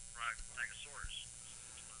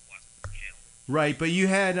 Right, but you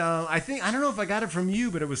had I don't know if I got it from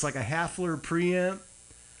you, but it was like a Hafler preamp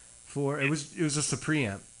it was just a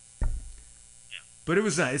preamp. But it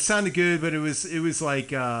was nice. It sounded good, but it was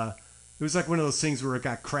like one of those things where it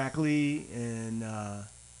got crackly and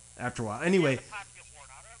after a while. Anyway.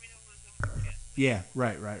 Yeah,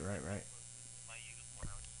 right.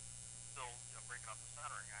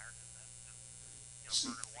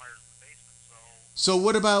 So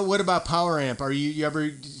what about power amp? Are you ever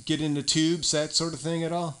get into tubes, that sort of thing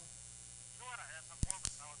at all?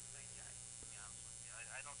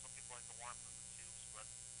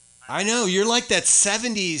 I know you're like that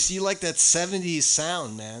 70s. You like that 70s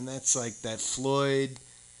sound, man. That's like that Floyd,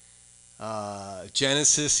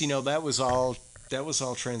 Genesis. That was all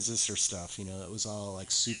transistor stuff. That was all like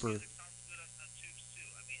super.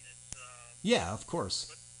 Yeah, of course.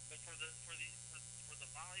 But for the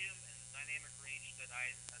volume and the dynamic range that I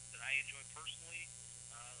enjoy personally,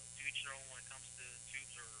 to each their own when it comes to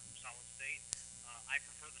tubes or solid state. I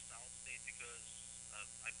prefer the solid state because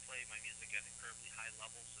I play my music at incredibly high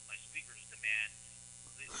levels, and my speakers demand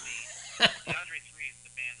the Andre 3s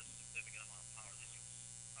demand a significant amount of power. These things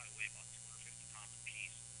probably weigh about 250 pounds a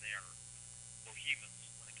piece. They are behemoths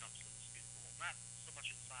when it comes to the speaker level. Not so much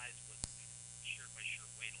in size, but sheer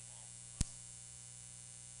weight alone.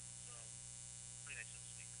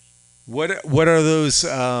 What are those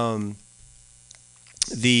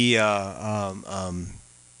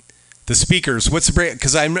the speakers? What's the brand?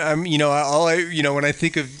 Because I'm when I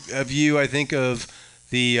think of you, I think of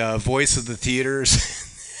the voice of the theaters.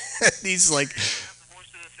 These like. The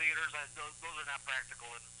voice of the theaters, those are not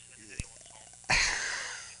practical in anyone's home.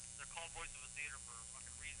 They're called voice of a theater for a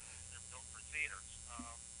fucking reason. They're built for theaters.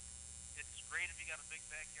 It's great if you got a big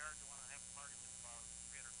backyard, you want to have a party with about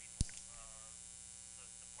 300 people to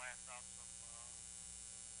blast out some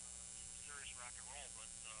serious rock and roll, but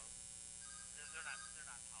they're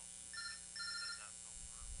not house. They're not built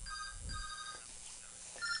for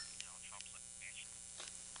Trump's like mansion.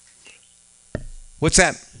 What's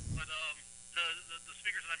that? But the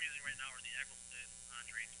speakers that I'm using right now are the Eccleston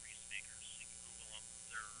Andre 3 speakers. You can Google them.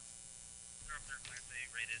 They're up there Class A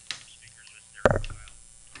rated speakers with stereo style.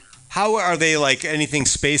 How are they like anything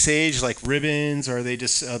space age, like ribbons? Or are they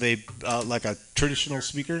like a traditional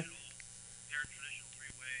speaker? They're traditional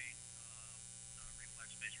three-way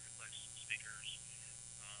reflex, bass reflex speakers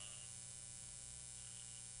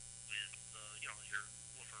with your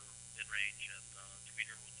woofer mid-range and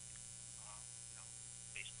tweeter with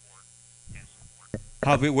bass port, passive port.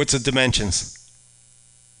 What's the dimensions?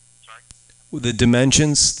 Sorry? The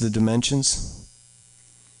dimensions.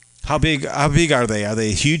 How big are they? Are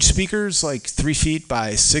they huge speakers, like 3 feet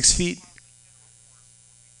by 6 feet?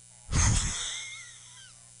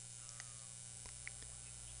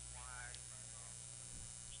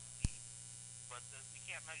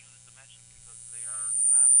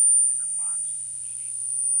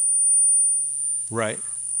 Right.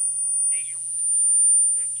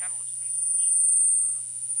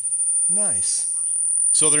 Nice.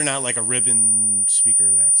 So they're not like a ribbon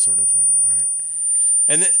speaker, that sort of thing. All right.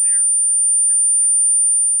 And then,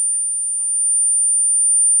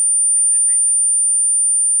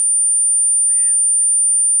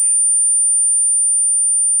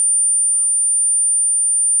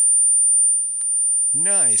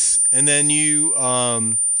 nice. And then you,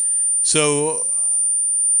 so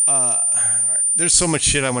there's so much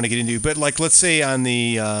shit I want to get into, but like, let's say on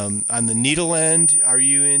the needle end, are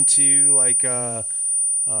you into like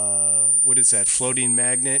what is that, floating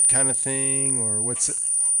magnet kind of thing, or what's it?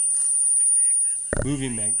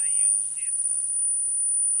 Moving magnet.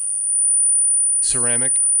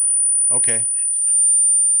 Ceramic. Okay.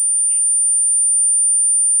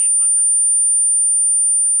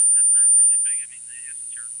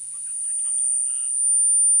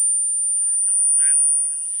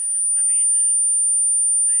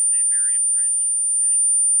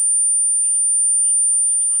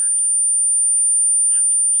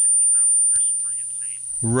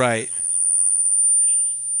 Right.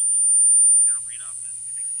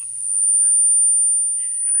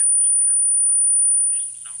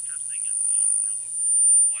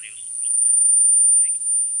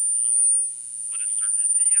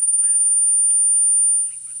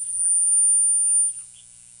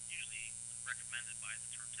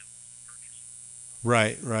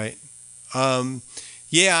 Right, right.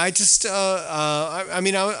 Yeah, I just, I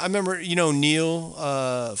mean, I remember,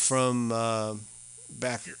 Neil from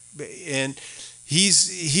back, and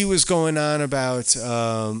he was going on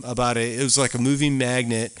about it. It was like a moving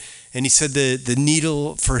magnet, and he said the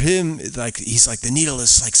needle for him, like he's like the needle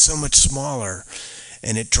is like so much smaller,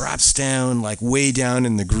 and it drops down like way down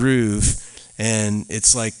in the groove, and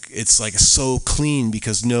it's like so clean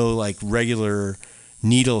because no like regular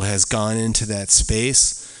needle has gone into that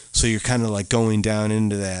space. So you're kind of like going down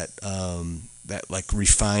into that like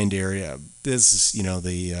refined area. This is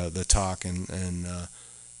the talk, and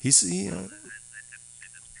he's he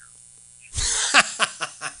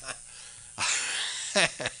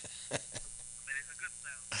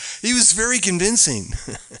was very convincing.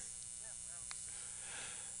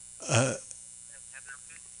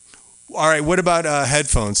 All right. What about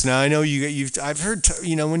headphones? Now I know I've heard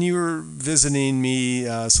when you were visiting me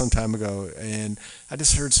some time ago, and I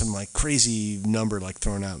just heard some like crazy number like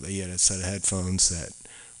thrown out that you had a set of headphones that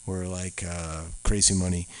were like crazy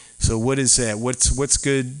money. So what is that? What's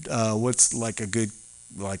good? What's like a good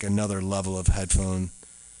like another level of headphone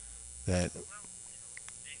that?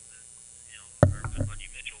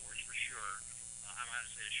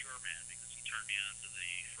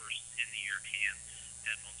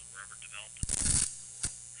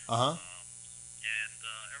 Uh huh.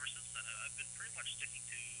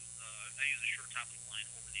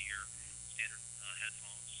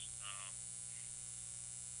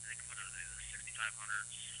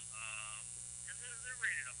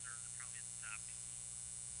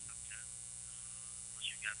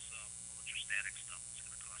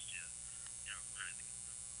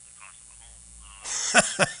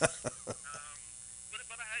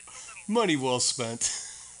 Money well spent.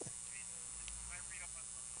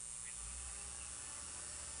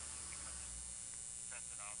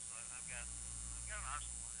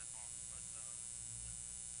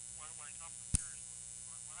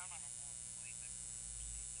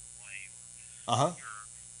 Uh huh.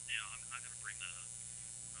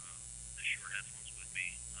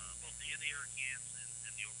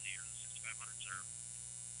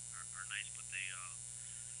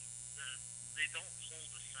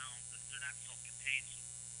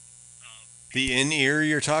 The in ear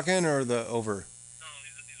you're talking, or the over?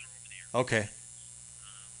 Okay.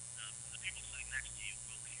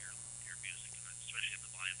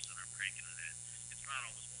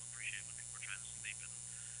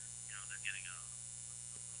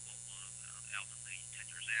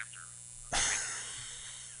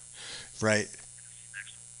 Right.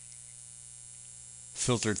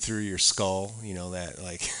 Filtered through your skull, that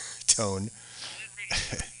like tone.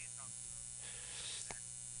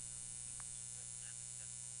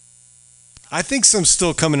 I think some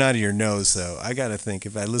still coming out of your nose, though. I gotta think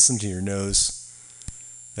if I listen to your nose,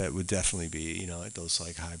 that would definitely be, at those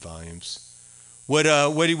like high volumes. What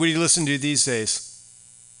do you listen to these days?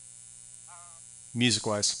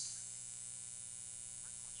 music-wise.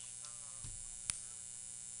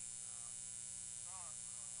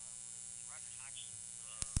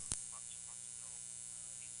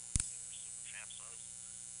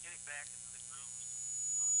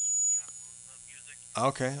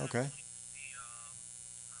 Okay, okay.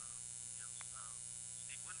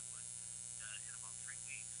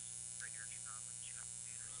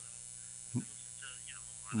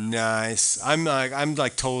 Nice. I'm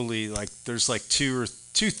like totally like there's like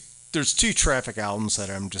there's two Traffic albums that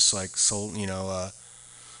I'm just like sold,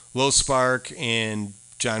 Low Spark and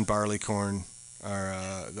John Barleycorn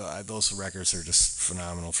are those records are just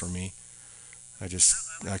phenomenal for me.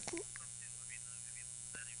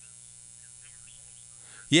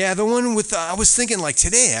 Yeah, the one with I was thinking like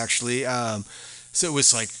today actually. So it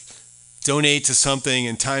was like donate to something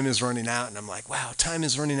and time is running out, and I'm like, wow, time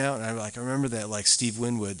is running out, and I remember that like Steve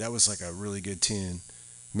Winwood, that was like a really good tune.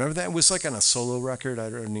 Remember that? It was like on a solo record. I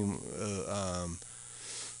don't even.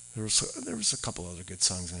 There was a couple other good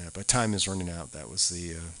songs in it, but time is running out. That was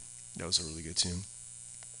a really good tune.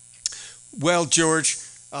 Well, George,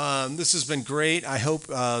 this has been great. I hope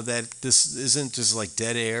that this isn't just like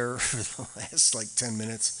dead air for the last like 10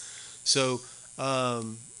 minutes. So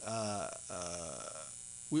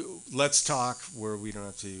let's talk where we don't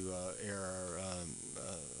have to air our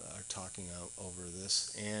talking out over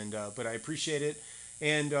this. And but I appreciate it,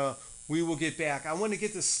 and we will get back. I want to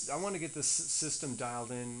get this system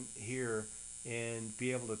dialed in here and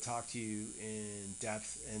be able to talk to you in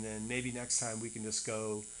depth, and then maybe next time we can just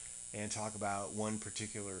go and talk about one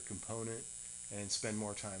particular component and spend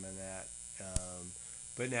more time on that.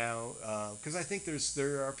 But now, because I think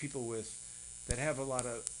there are people that have a lot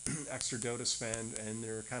of extra dough to spend, and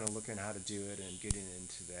they're kind of looking how to do it and getting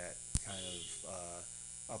into that kind of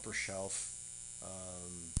upper shelf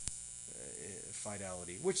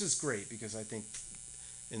fidelity, which is great because I think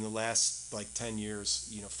in the last like 10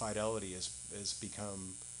 years, fidelity has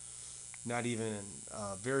become not even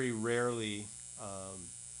very rarely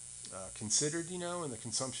considered, in the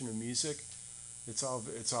consumption of music. It's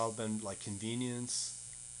all been like convenience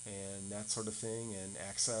and that sort of thing and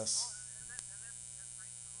access.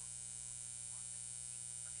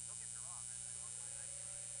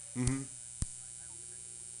 Mm-hmm.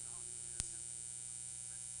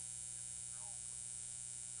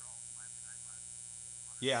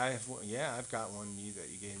 Yeah, I have one. Yeah, I've got one that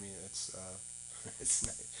you gave me. It's it's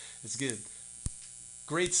nice. It's good.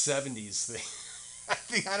 Great '70s thing.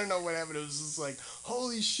 I don't know what happened. It was just like,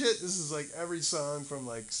 holy shit! This is like every song from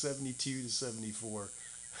like '72 to '74.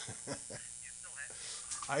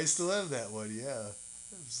 I still have that one. Yeah,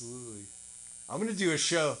 absolutely. I'm gonna do a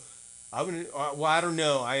show. I'm gonna. Well, I don't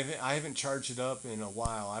know. I haven't charged it up in a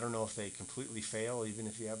while. I don't know if they completely fail, even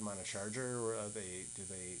if you have them on a charger, or do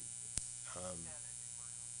they. Um,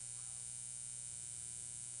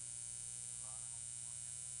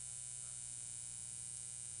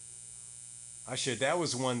 I should. That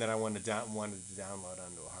was one that I wanted to download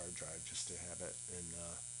onto a hard drive just to have it. And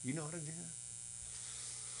you know how to do that?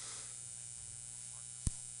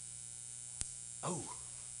 Oh,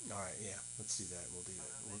 all right. Yeah, let's do that. We'll do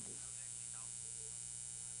that. We'll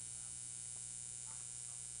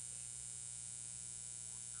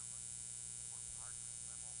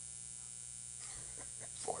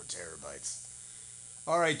 4 terabytes.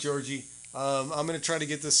 All right, Georgie. I'm gonna try to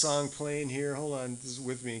get this song playing here. Hold on, this is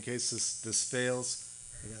with me in case this fails.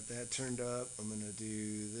 I got that turned up. I'm gonna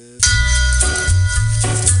do this.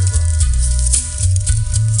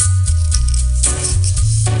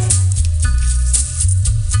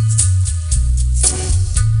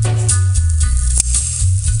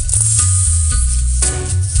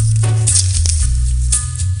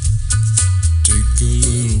 Take a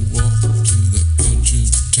little walk to the edge of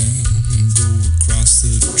town and go across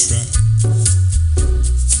the track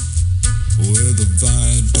where the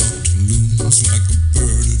viaduct looms like a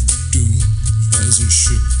bird of doom as it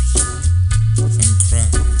ships and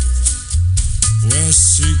cracks, where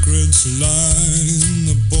secrets lie in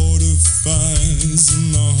the border fires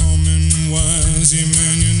and the humming wires. Yeah,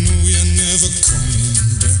 man, you know you're never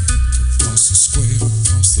coming back. Past the square,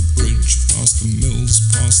 past the bridge, past the mills,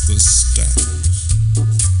 past the stacks.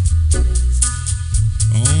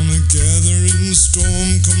 On a gathering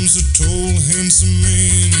storm comes a tall, handsome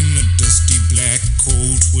man in a dusty black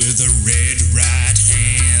coat with a red right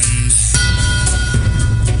hand.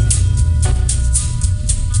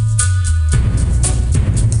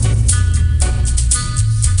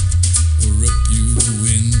 Wrap you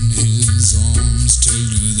in his arms, tell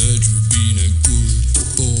you that you've been a good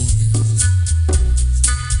boy.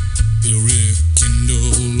 He'll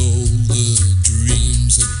rekindle all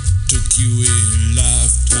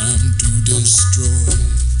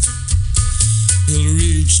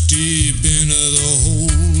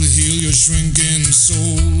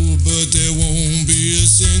but there won't be a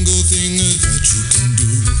single thing that you can do.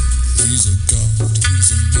 He's a god, he's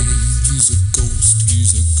a man, he's a ghost,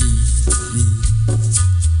 he's a guru.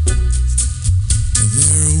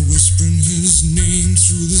 They're whispering his name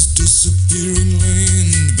through this disappearing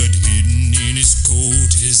land, but hidden in his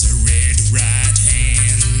coat is a red right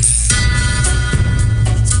hand.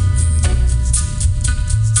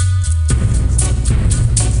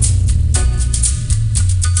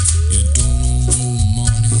 You don't know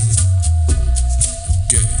money,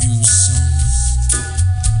 get you some.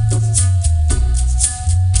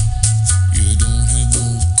 You don't have no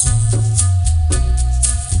car,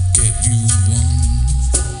 get you one.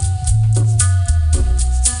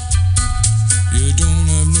 You don't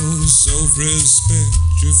have no self-respect,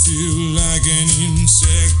 you feel like an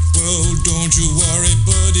insect. Well, don't you worry,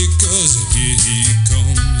 buddy, cause here he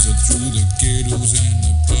comes through the ghettos and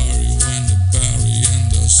the barrio and the barry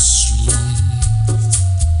and the slum.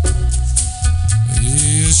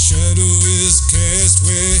 His shadow is cast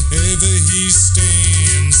wherever he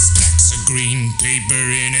stands, stacks of green paper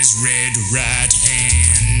in his red right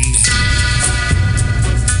hand.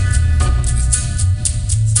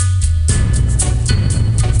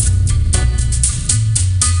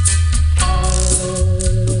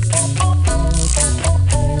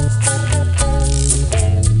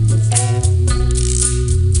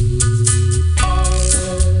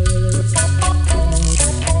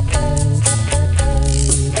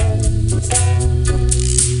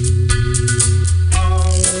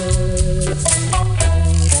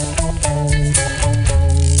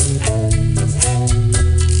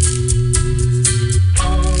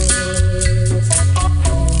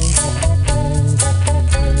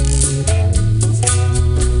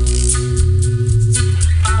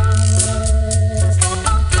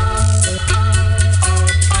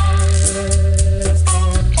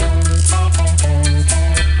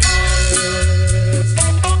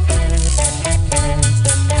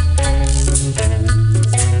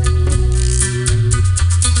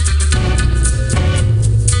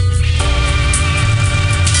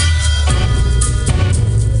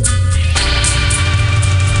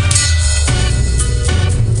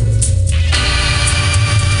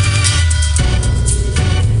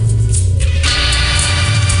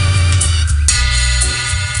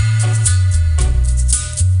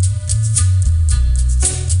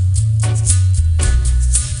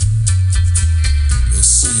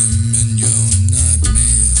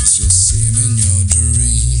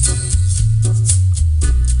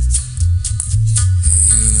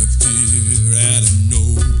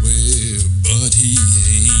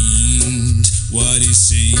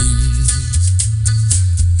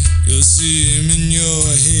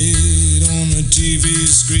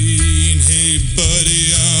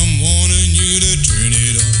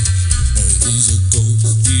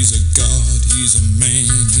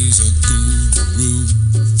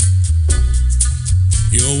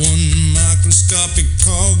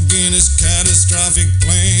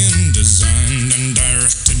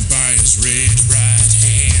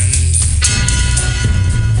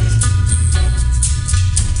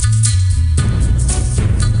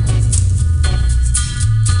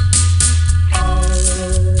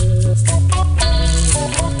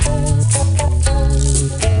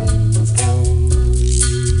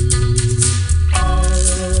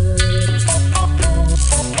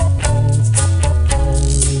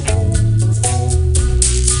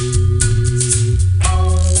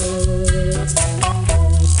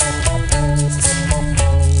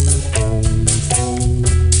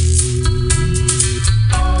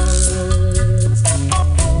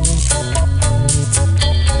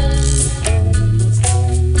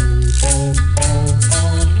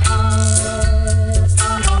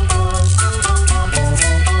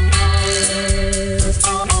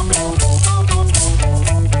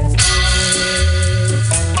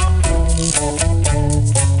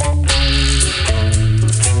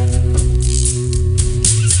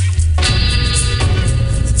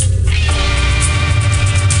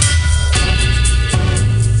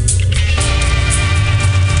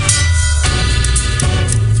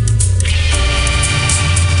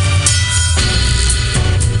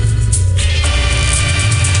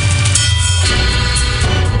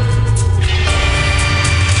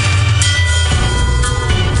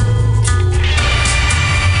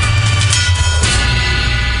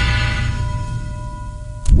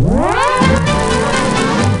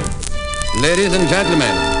 Ladies and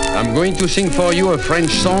gentlemen, I'm going to sing for you a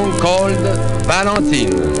French song called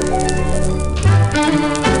Valentine.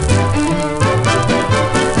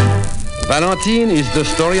 Valentine is the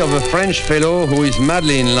story of a French fellow who is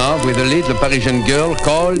madly in love with a little Parisian girl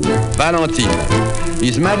called Valentine.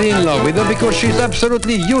 He's madly in love with her because she's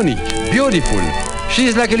absolutely unique, beautiful.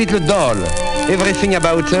 She's like a little doll. Everything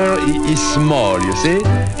about her is small, you see?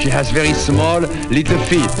 She has very small little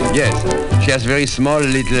feet, yes. She has very small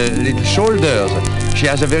little shoulders. She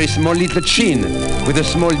has a very small little chin with a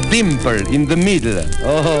small dimple in the middle.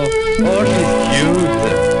 Oh, she's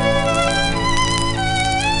cute.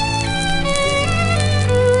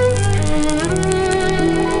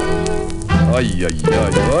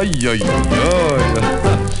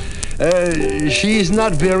 She is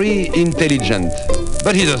not very intelligent,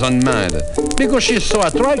 but he doesn't mind because she is so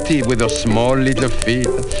attractive with her small little feet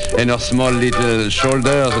and her small little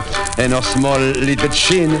shoulders and her small little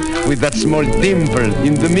chin with that small dimple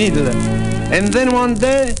in the middle. And then one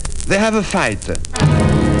day they have a fight,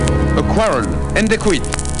 a quarrel, and they quit.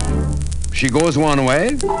 She goes one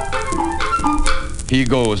way, he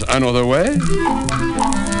goes another way.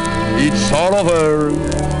 It's all over.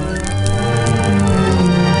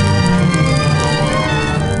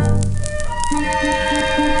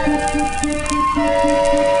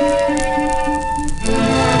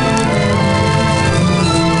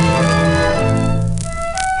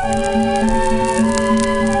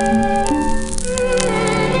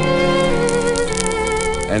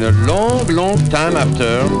 And a long time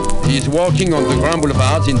after, he's walking on the Grand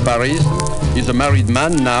Boulevards in Paris. He's a married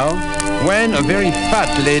man now, when a very fat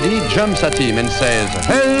lady jumps at him and says,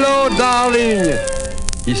 "Hello, darling."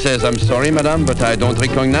 He says, "I'm sorry, madame, but I don't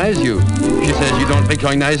recognize you." She says, "You don't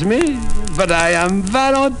recognize me? But I am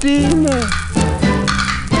Valentine."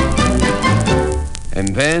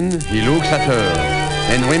 And then he looks at her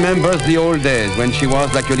and remembers the old days when she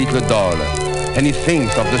was like a little doll. And he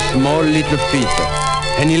thinks of the small little feet.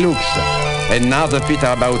 And he looks, and now the feet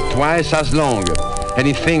are about twice as long. And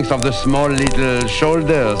he thinks of the small little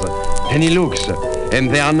shoulders. And he looks,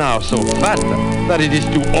 and they are now so fat that it is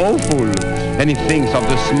too awful. And he thinks of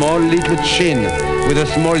the small little chin with a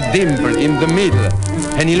small dimple in the middle.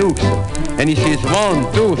 And he looks, and he sees 1,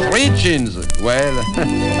 2, 3 chins. Well,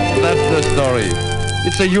 that's the story.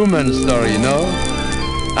 It's a human story, no?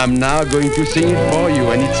 I'm now going to sing it for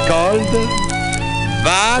you, and it's called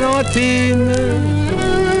Valentine.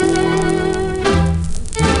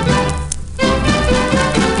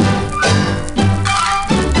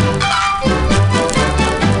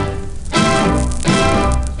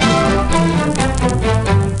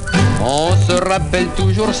 Rappelle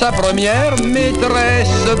toujours sa première maîtresse.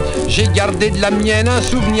 J'ai gardé de la mienne un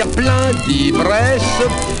souvenir plein d'ivresse.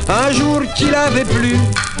 Un jour qu'il avait plu,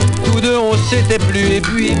 tous deux on s'était plu, et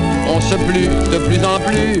puis on se plut de plus en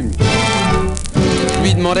plus. Je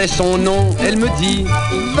lui demandais son nom, elle me dit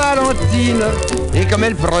Valentine. Et comme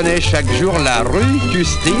elle prenait chaque jour la rue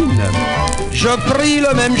Custine, je pris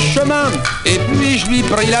le même chemin, et puis je lui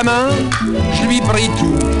pris la main, je lui pris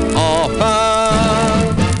tout, enfin.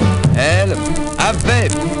 Elle avait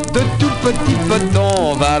de tout petits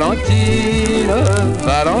petons, Valentine,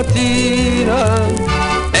 Valentine.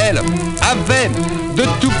 Elle avait de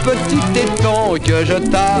tout petits tétons que je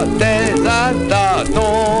tâtais à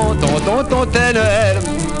tâtons, tonton, elle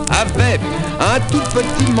avait un tout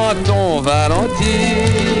petit menton,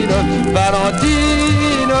 Valentine,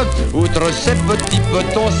 Valentine. Outre ses petits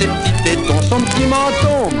petons, ses petits tétons, son petit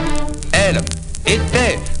menton, elle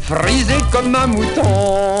était frisée comme un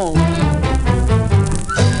mouton.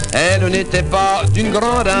 Elle n'était pas d'une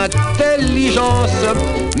grande intelligence,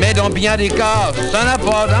 mais dans bien des cas, ça n'a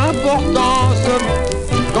pas d'importance.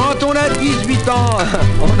 Quand on a 18 ans,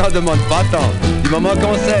 on n'en demande pas tant. Du moment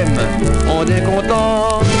qu'on s'aime, on est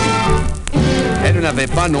content. Elle n'avait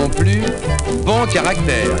pas non plus bon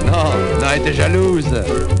caractère. Non, elle était jalouse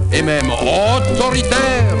et même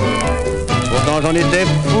autoritaire. Pourtant j'en étais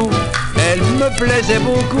fou. Elle me plaisait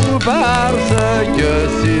beaucoup parce que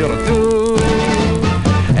surtout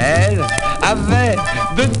elle avait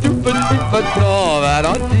de tout petits petons,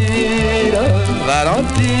 Valentine,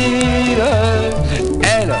 Valentine.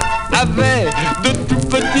 Elle avait de tout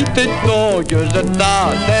petits tétons que je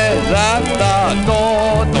tâtais à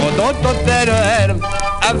tâtons, tonton, elle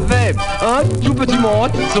avait un tout petit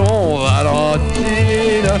menton,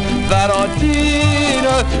 Valentine, Valentine.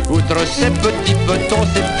 Outre ses petits petons,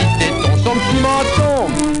 ses petits tétons, son petit menton,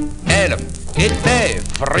 elle était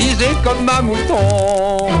frisée comme un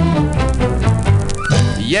mouton.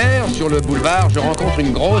 Hier, sur le boulevard, je rencontre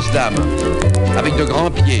une grosse dame, avec de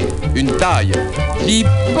grands pieds, une taille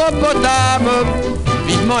d'hippopotame.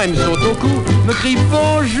 Vivement, elle me saute au cou, me crie «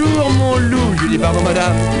 Bonjour, mon loup !» Je lui dis « Pardon,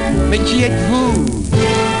 madame, mais qui êtes-vous »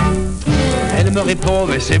 Elle me répond,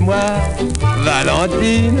 mais c'est moi,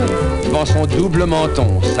 Valentine, devant son double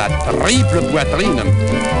menton, sa triple poitrine.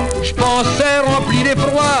 Je pensais rempli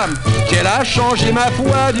d'effroi qu'elle a changé ma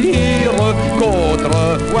foi, dire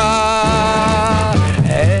qu'autrefois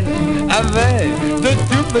elle avait de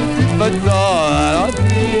tout petits petits.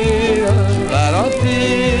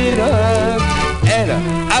 Valentine, elle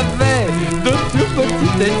avait de tout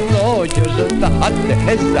petits tétons que je tâtais,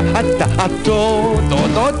 elle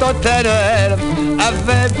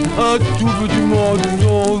avait un tout petit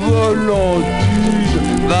menton.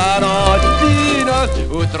 Valentine,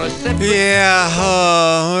 outre ses Yeah,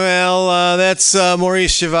 that's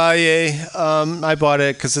Maurice Chevalier. I bought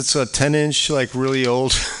it because it's a 10-inch, like really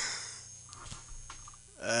old.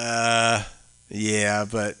 Yeah,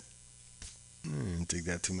 but I didn't dig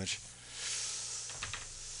that too much.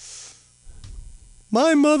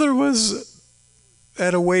 My mother was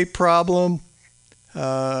had a weight problem.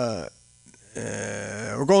 We're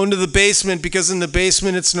going to the basement because in the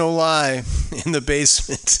basement it's no lie. In the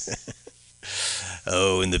basement.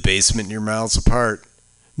 Oh, in the basement you're miles apart.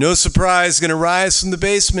 No surprise, gonna rise from the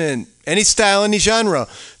basement. Any style, any genre.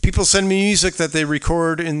 People send me music that they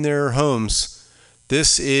record in their homes.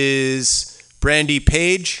 This is Brandy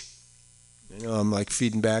Page. I know I'm like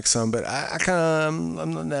feeding back some, but I'm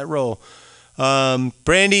on that roll.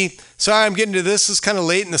 Brandy, sorry I'm getting to this. It's kind of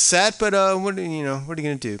late in the set, but what are you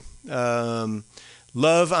gonna do?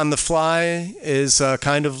 Love on the Fly is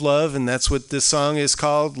kind of love, and that's what this song is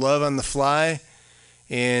called, Love on the Fly.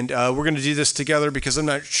 And we're gonna do this together because I'm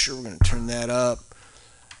not sure we're gonna turn that up.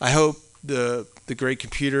 I hope the great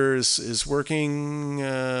computer is working.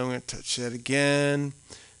 I'm gonna touch that again,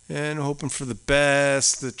 and hoping for the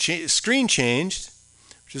best. The screen changed,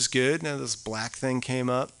 which is good. Now this black thing came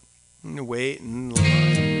up. I'm gonna wait and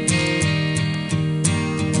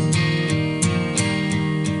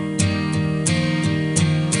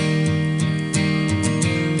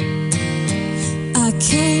I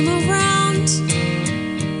came around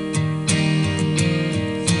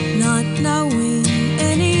not knowing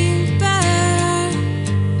any better,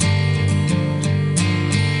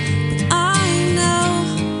 but I know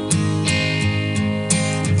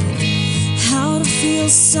how to feel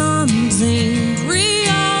something real.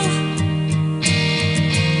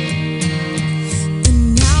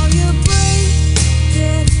 And now you break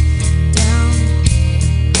it down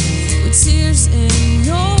with tears in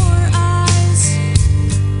your eyes.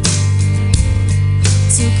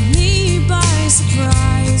 Took me by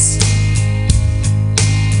surprise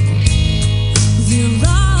with your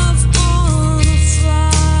love on the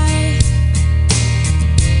fly.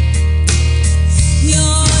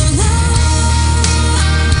 Your love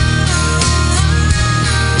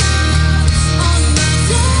on the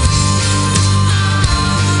fly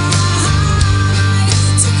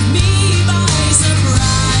took me by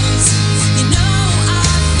surprise. You know I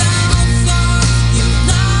fell for your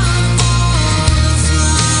love on the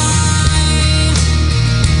fly.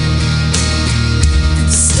 I'm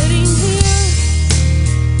sitting here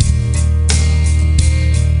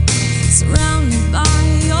surrounded by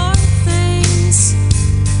your things.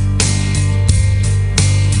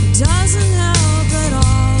 It doesn't help at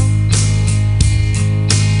all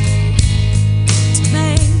to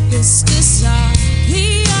make this disappear.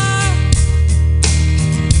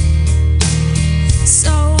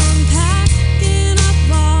 So I'm packing up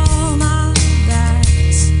all my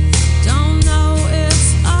bags. Don't know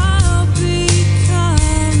if I'll be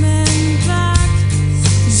coming back,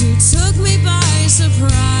 'cause you took me by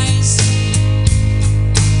surprise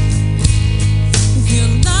with your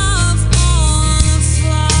love on the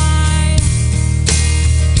fly.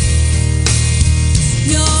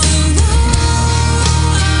 Your love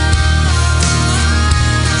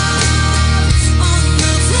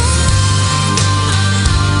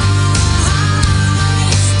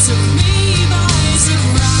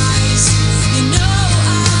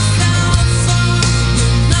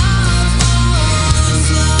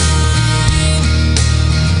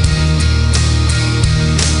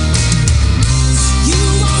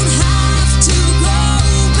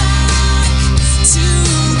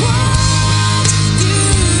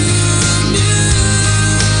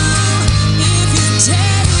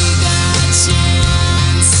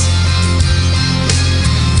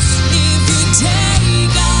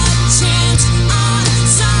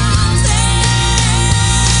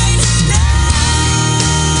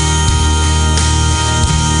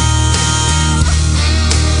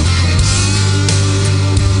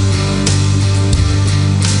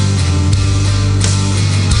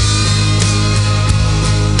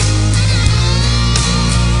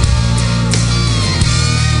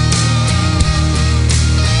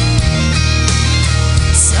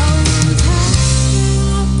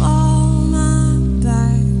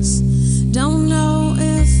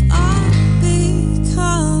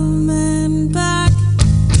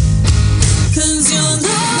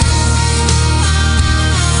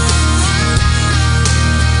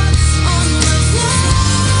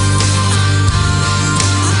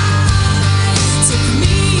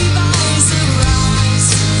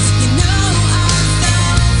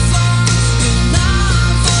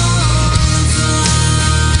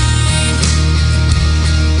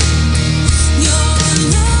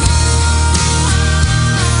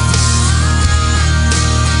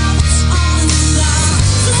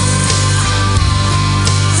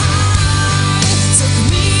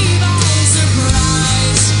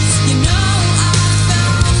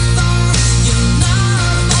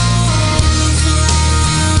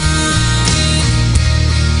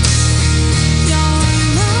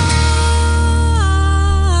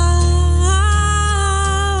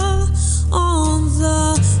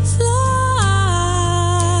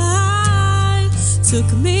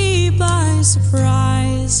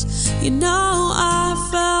You know I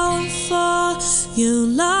fell for your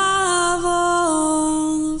love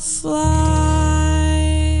on fire.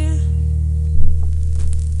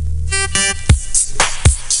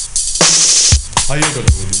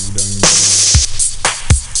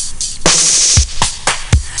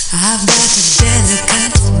 I've got a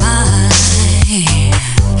delicate mind.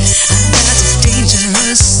 I've got a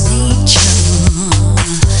dangerous nature,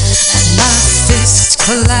 and my fist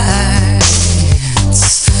collides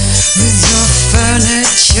with your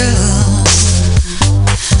furniture.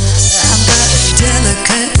 I've got a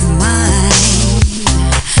delicate mind.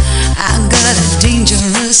 I've got a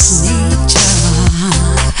dangerous nature,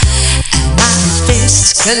 and my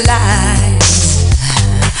fist collides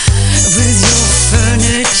with your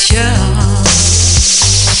furniture.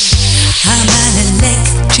 I'm an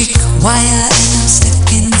electric wire and I'm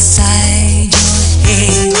stuck inside your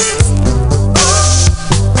head.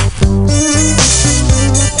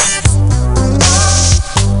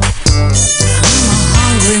 I'm a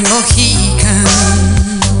hungry Mohican.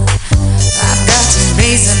 I've got a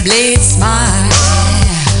razor blade smile,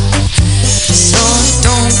 so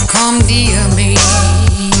don't come near me.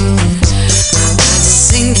 I've got a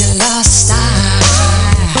singular style.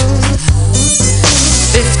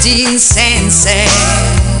 15 senses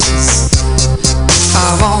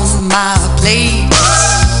are on my plate.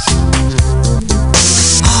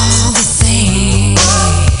 All the things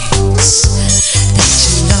that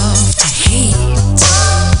you love to hate.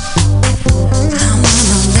 I'm an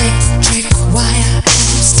electric wire and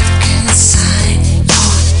I'm stuck inside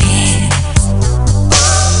your head.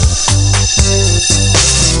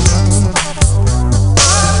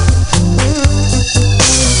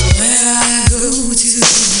 Where I go to,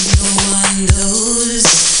 no one knows.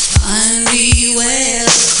 Find me where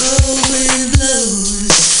the cold wind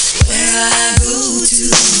blows. Where I go to,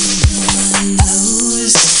 no one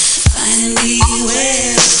knows. Find me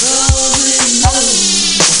where the cold wind blows.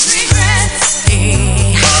 Regrets.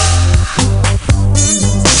 Hey.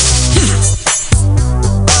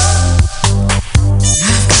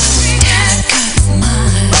 I've got a delicate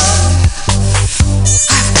mind.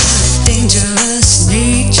 I've got a dangerous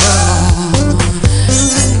nature,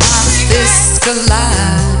 and my fist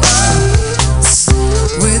collides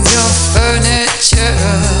with your furniture.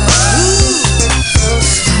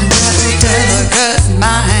 I've got a delicate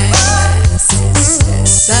mind.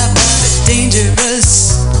 Yes, I've got a dangerous,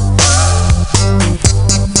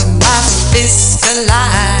 and my fist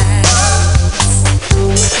collides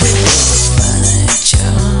with your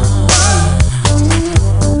furniture.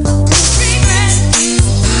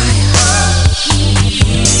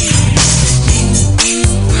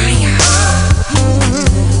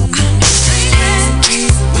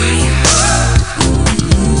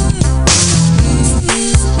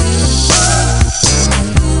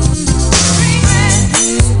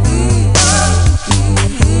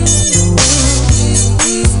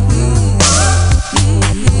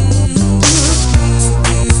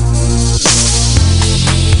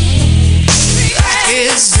 Black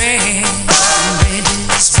is red, red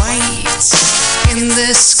is white. In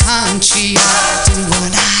this country, I do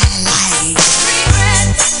what I like.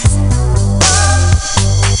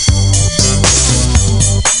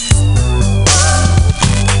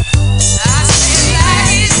 I say black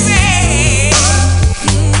is red.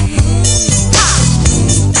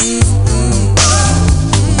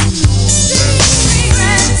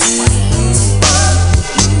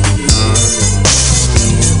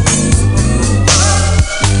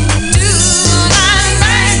 Do what I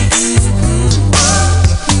like.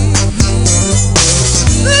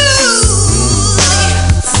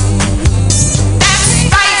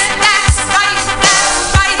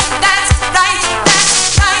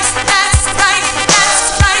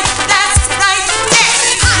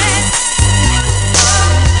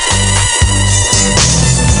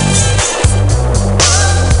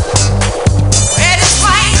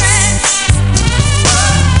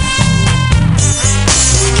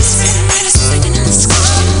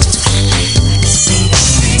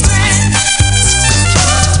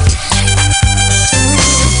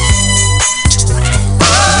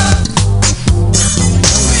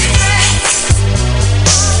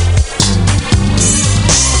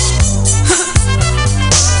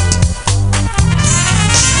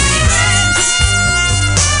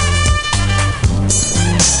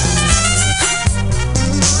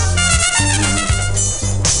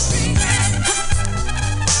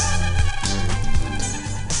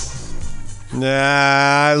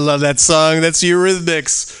 I love that song. That's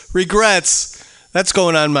Eurythmics. Regrets. That's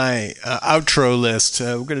going on my outro list.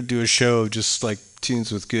 We're going to do a show of just like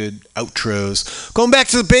tunes with good outros. Going back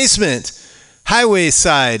to the basement. Highway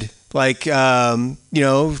Side. Like,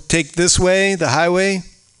 take this way, the highway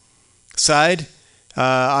side,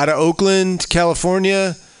 out of Oakland,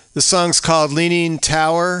 California. The song's called Leaning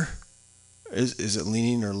Tower. Is it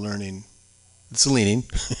leaning or learning? It's leaning.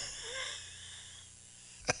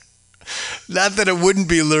 Not that it wouldn't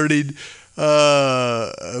be learning,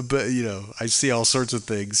 but, I see all sorts of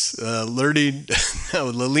things. Learning,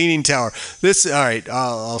 no, the Leaning Tower. This, all right,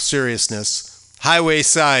 all seriousness. Highway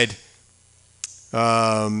side.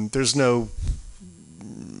 There's no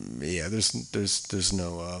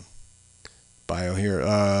bio here.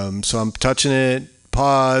 So I'm touching it.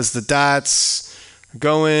 Pause. The dots are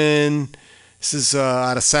going. This is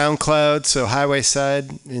out of SoundCloud. So highway side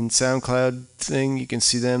in SoundCloud thing. You can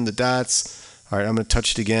see them. The dots. All right. I'm going to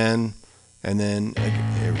touch it again. And then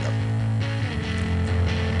here we go.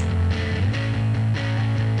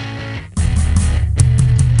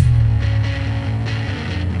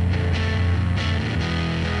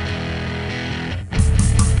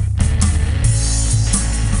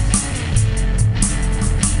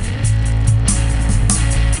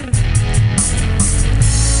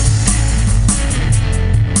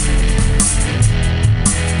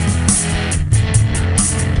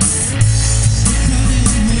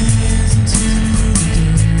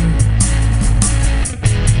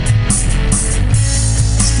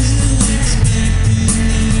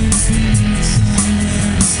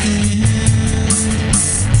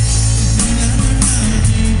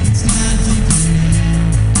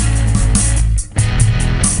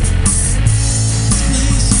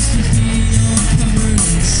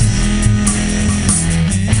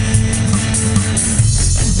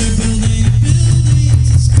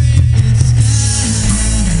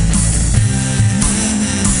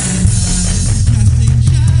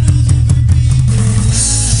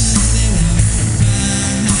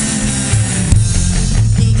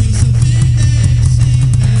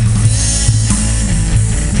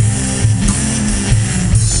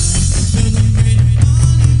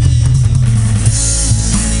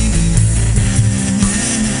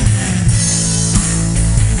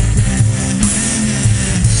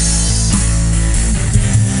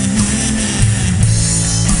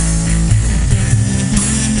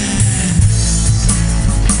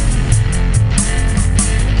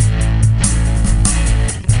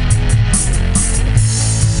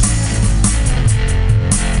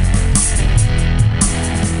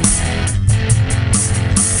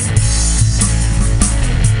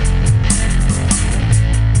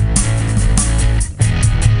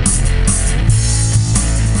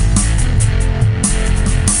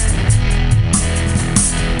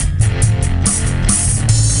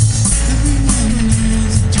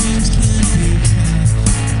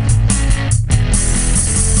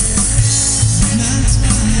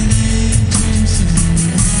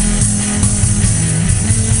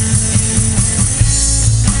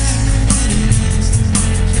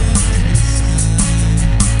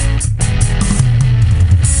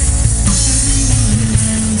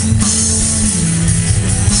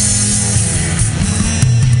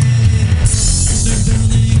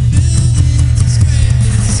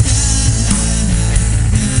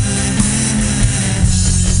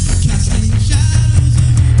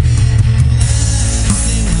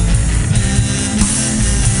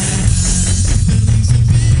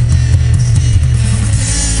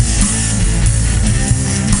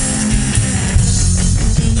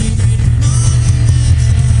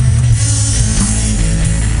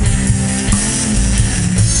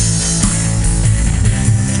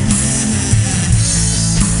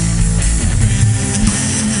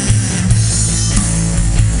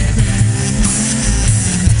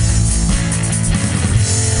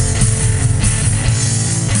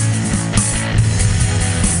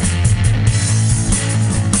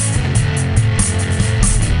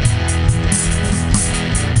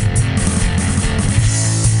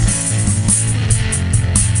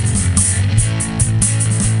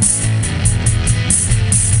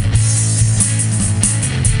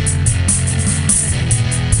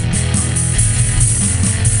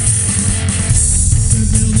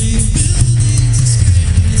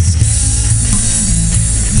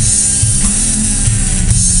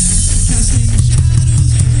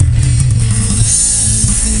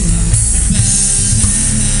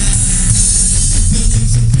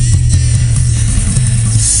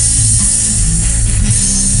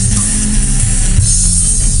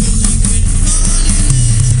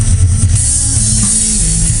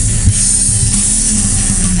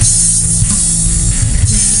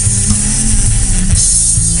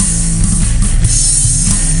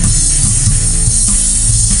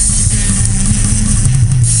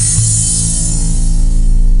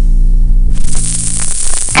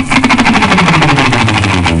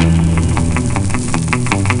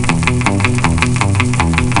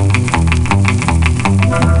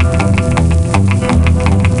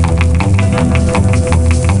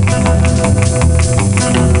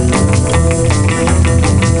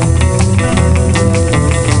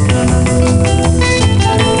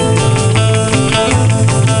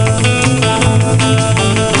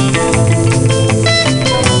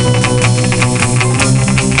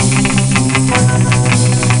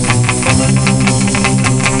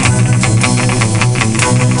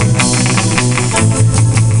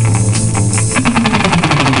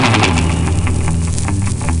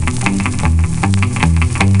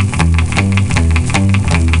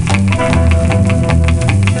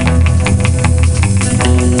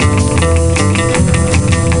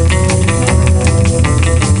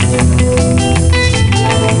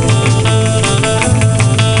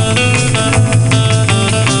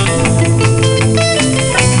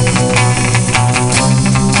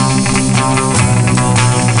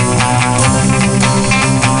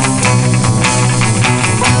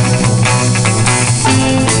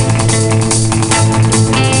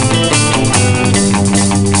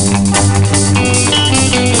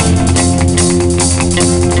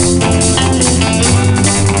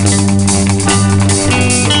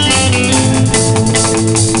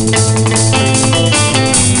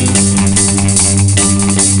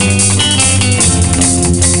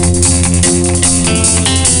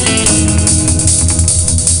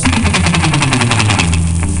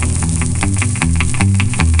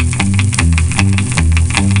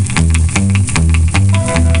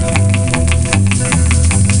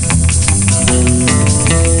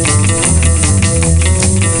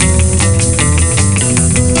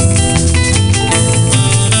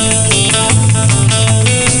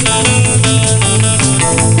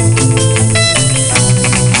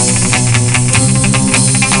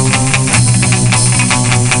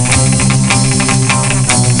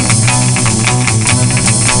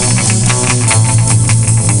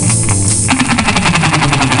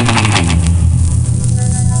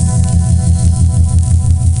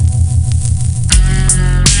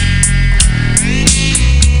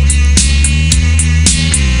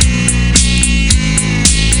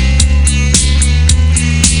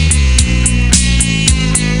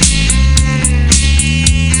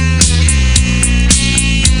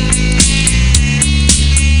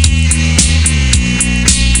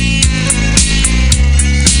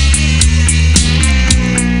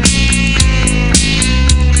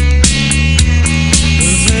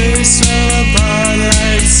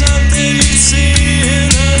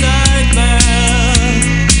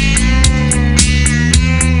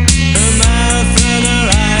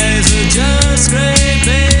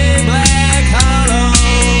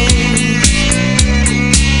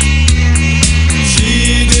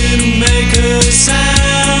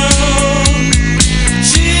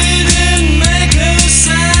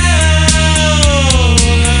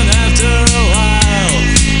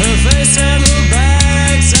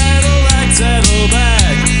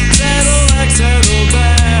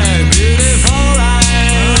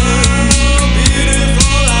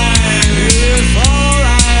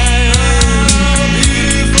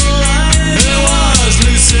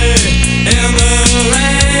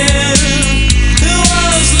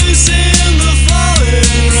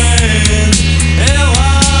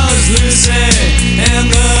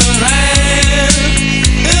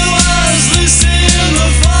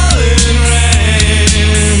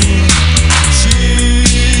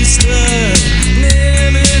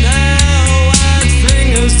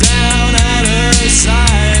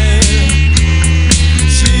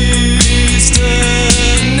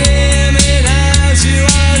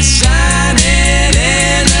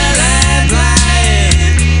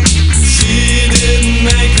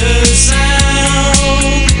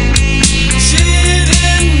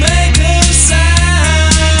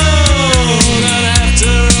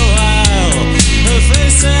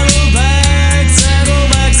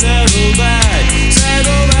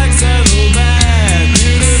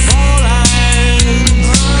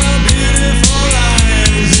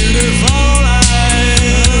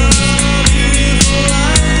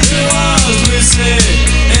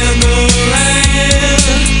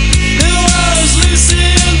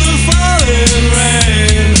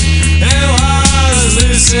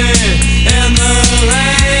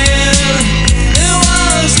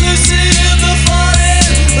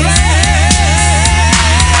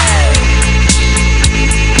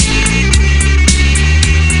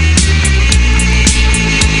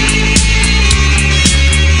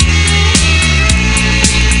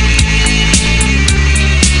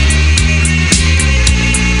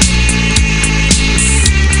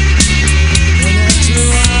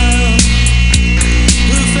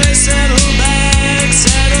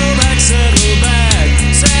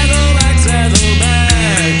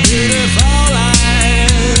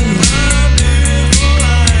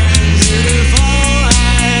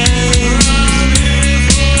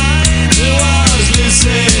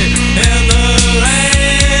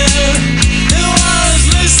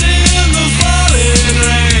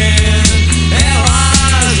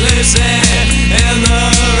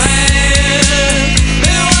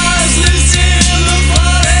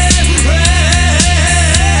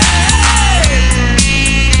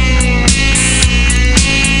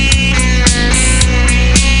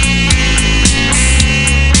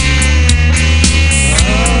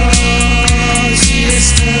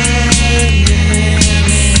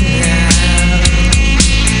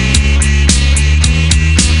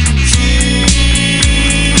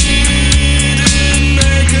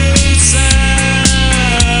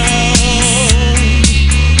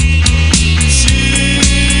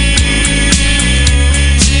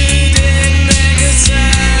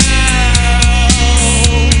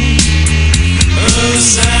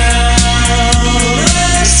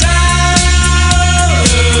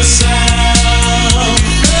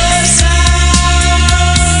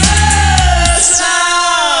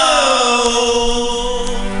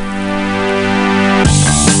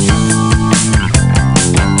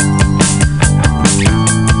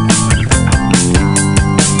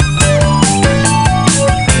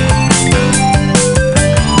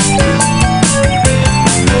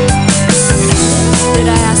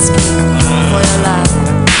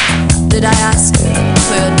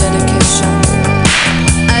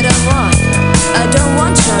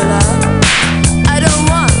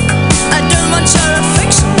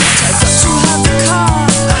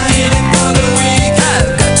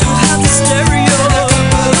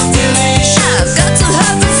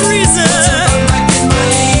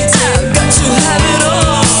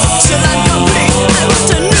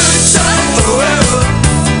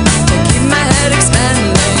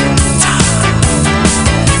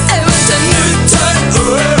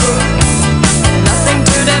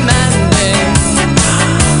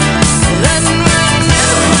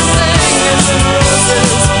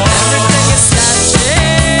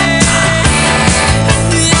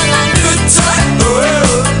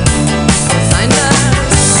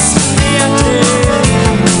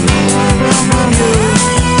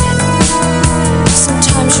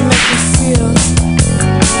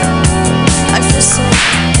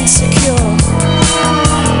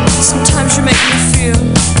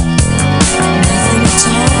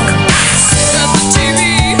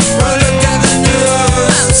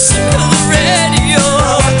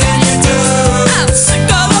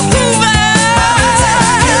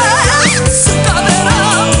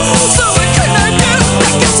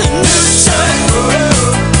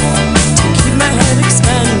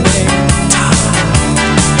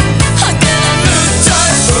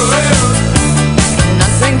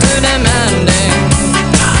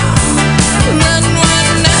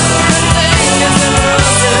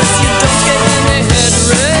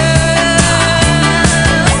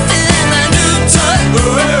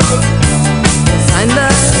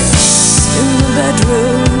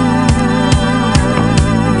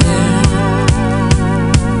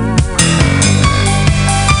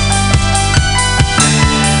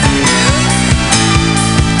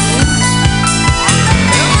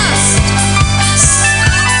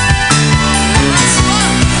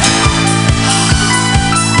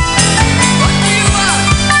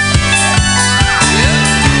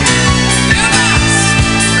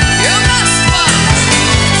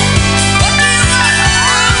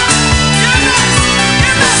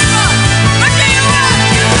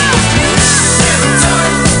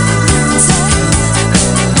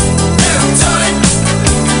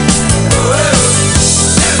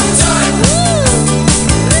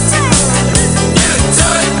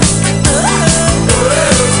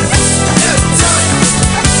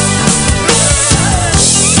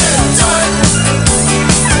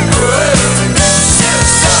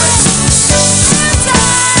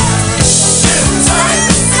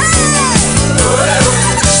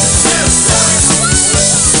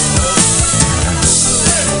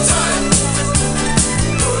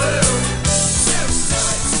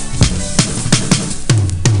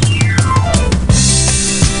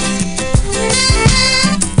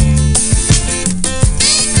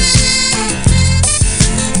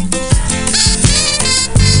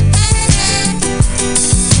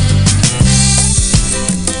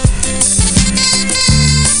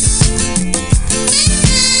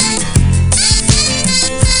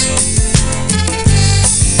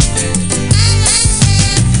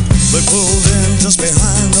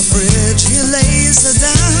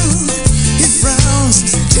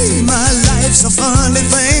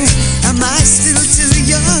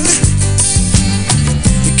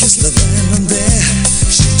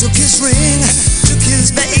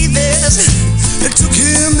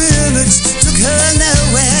 her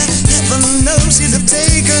nowhere. Heaven knows she'd have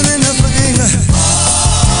taken anything.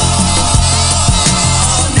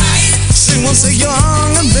 All night. She wants a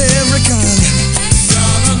young American.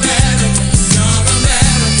 Young American, young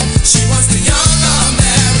American. She wants the young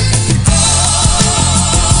American.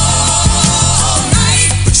 All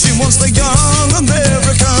night. But she wants the young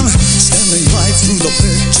American. Standing right through the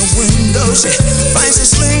picture window, she finds a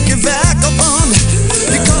slinky vagabond.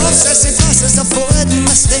 Because as she passes, avoiding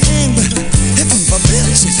the sting. Heaven forbid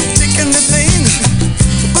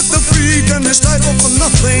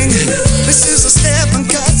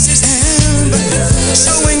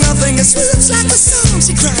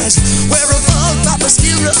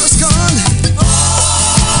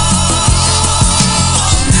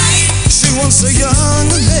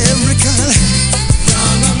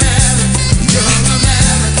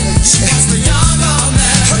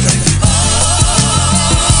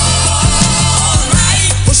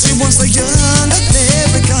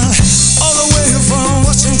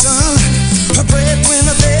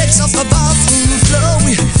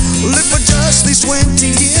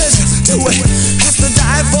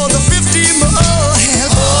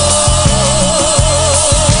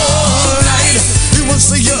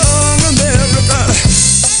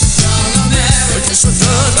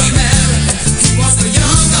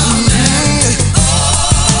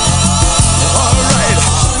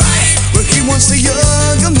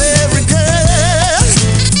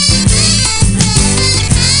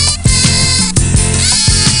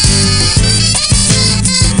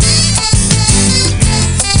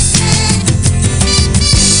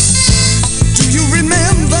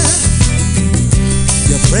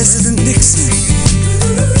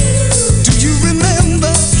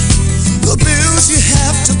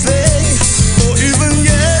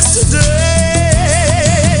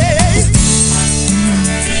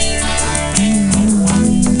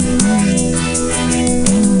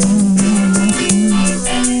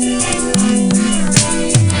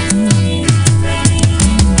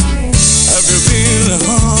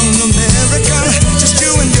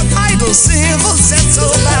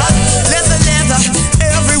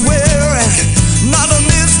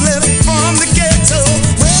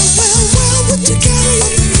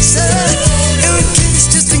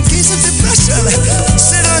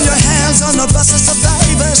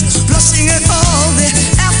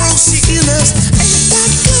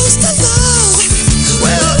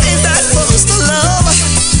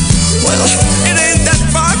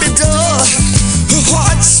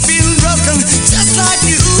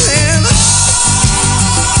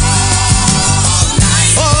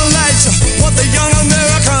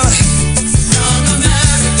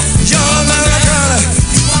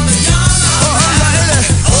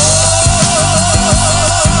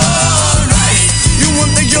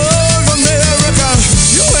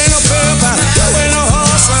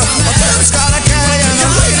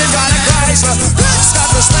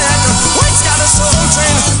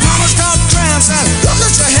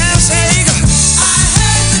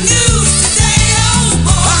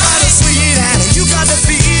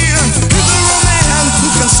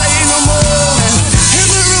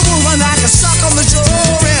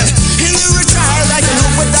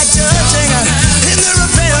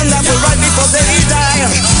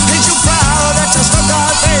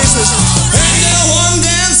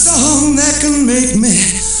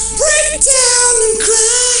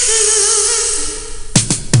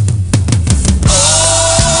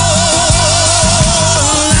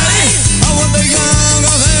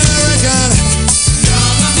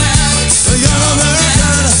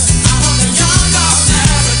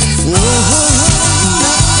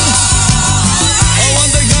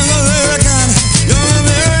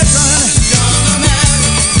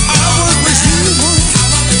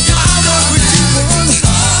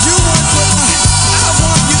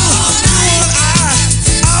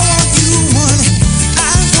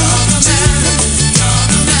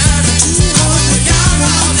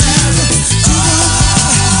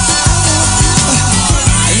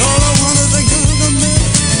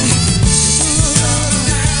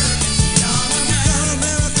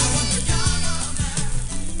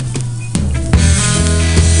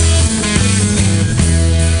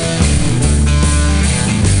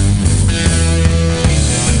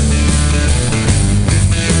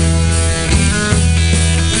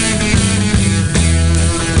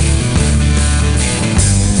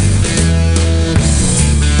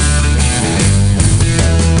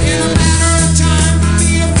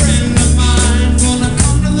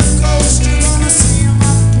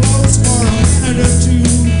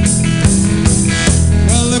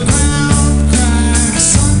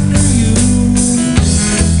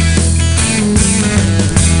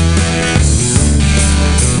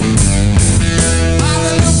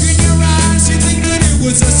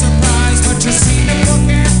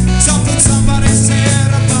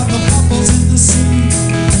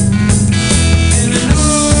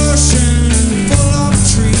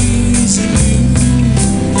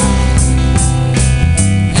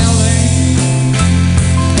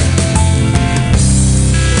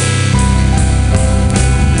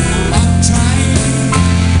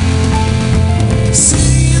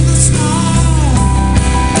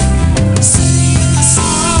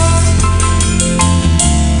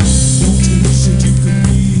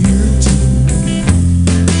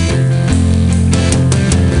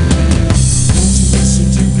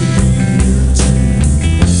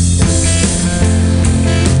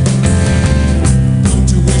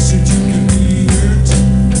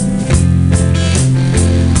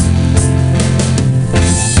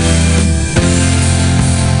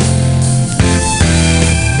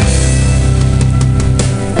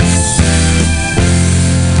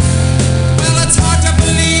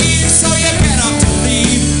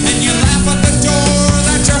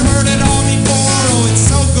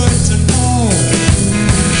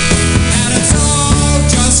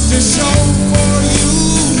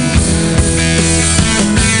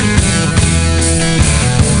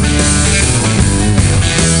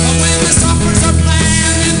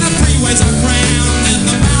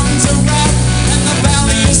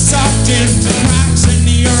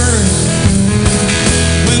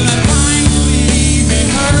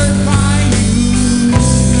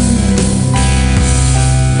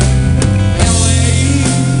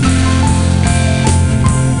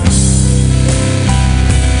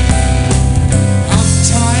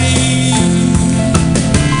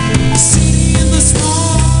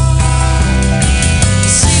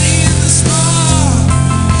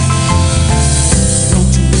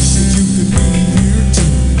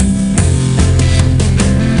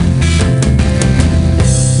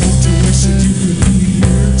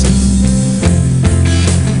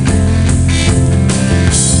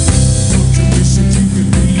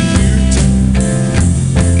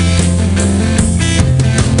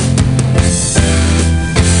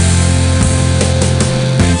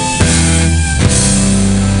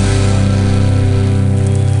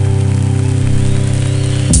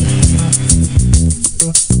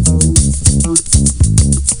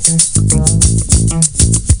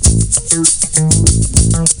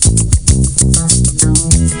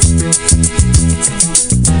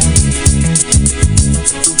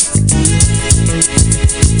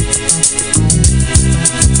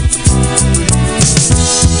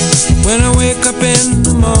When I wake up in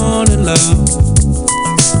the morning, love,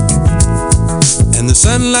 and the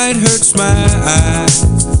sunlight hurts my eyes,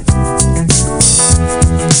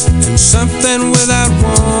 and something without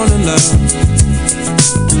warning, love,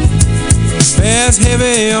 bears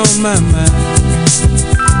heavy on my mind.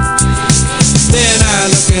 Then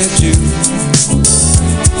I look at you,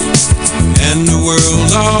 and the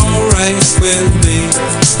world's alright with me.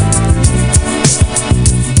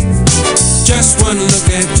 Just one look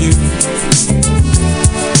at you,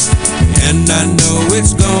 and I know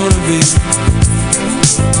it's gonna be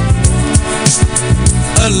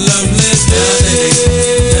a lovely day.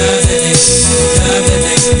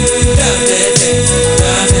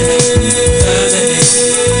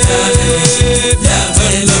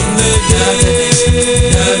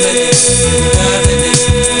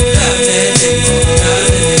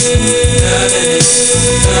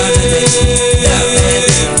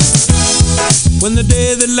 When the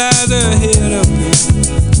day that lies ahead of me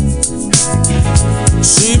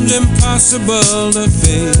seems impossible to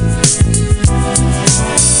face,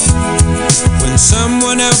 when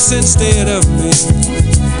someone else instead of me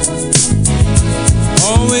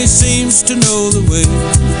always seems to know the way,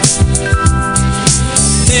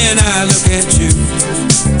 then I look at you,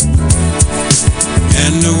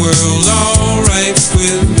 and the world's alright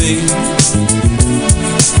with me.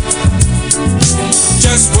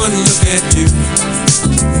 Just one look at you,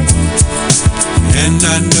 and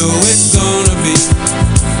I know it's gonna be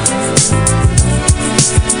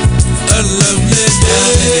a lovely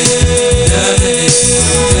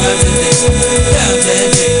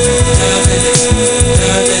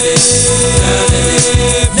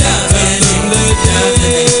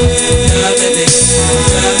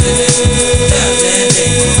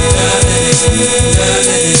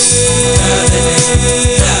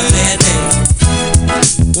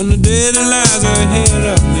when the day that lies ahead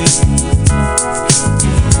of me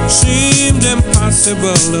seemed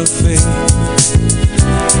impossible to face,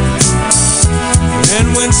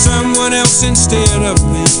 and when someone else instead of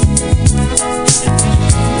me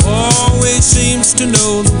always seems to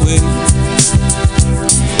know the way,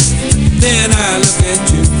 then I look at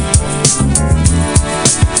you,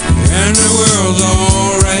 and the world's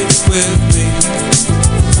alright with me.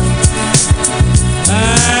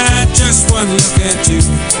 I just one look at you,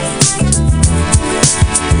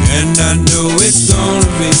 and I know it's gonna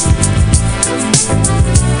be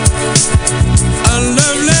a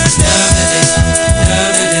lovely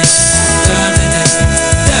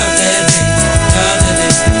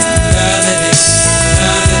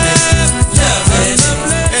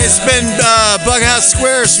Hey, it's been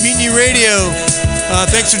BughouseSquare, Mutiny Radio.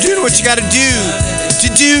 Thanks for doing what you got to do.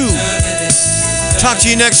 Talk to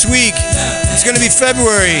you next week. It's going to be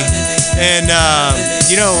February, and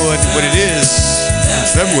you know what it is in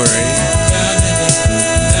February.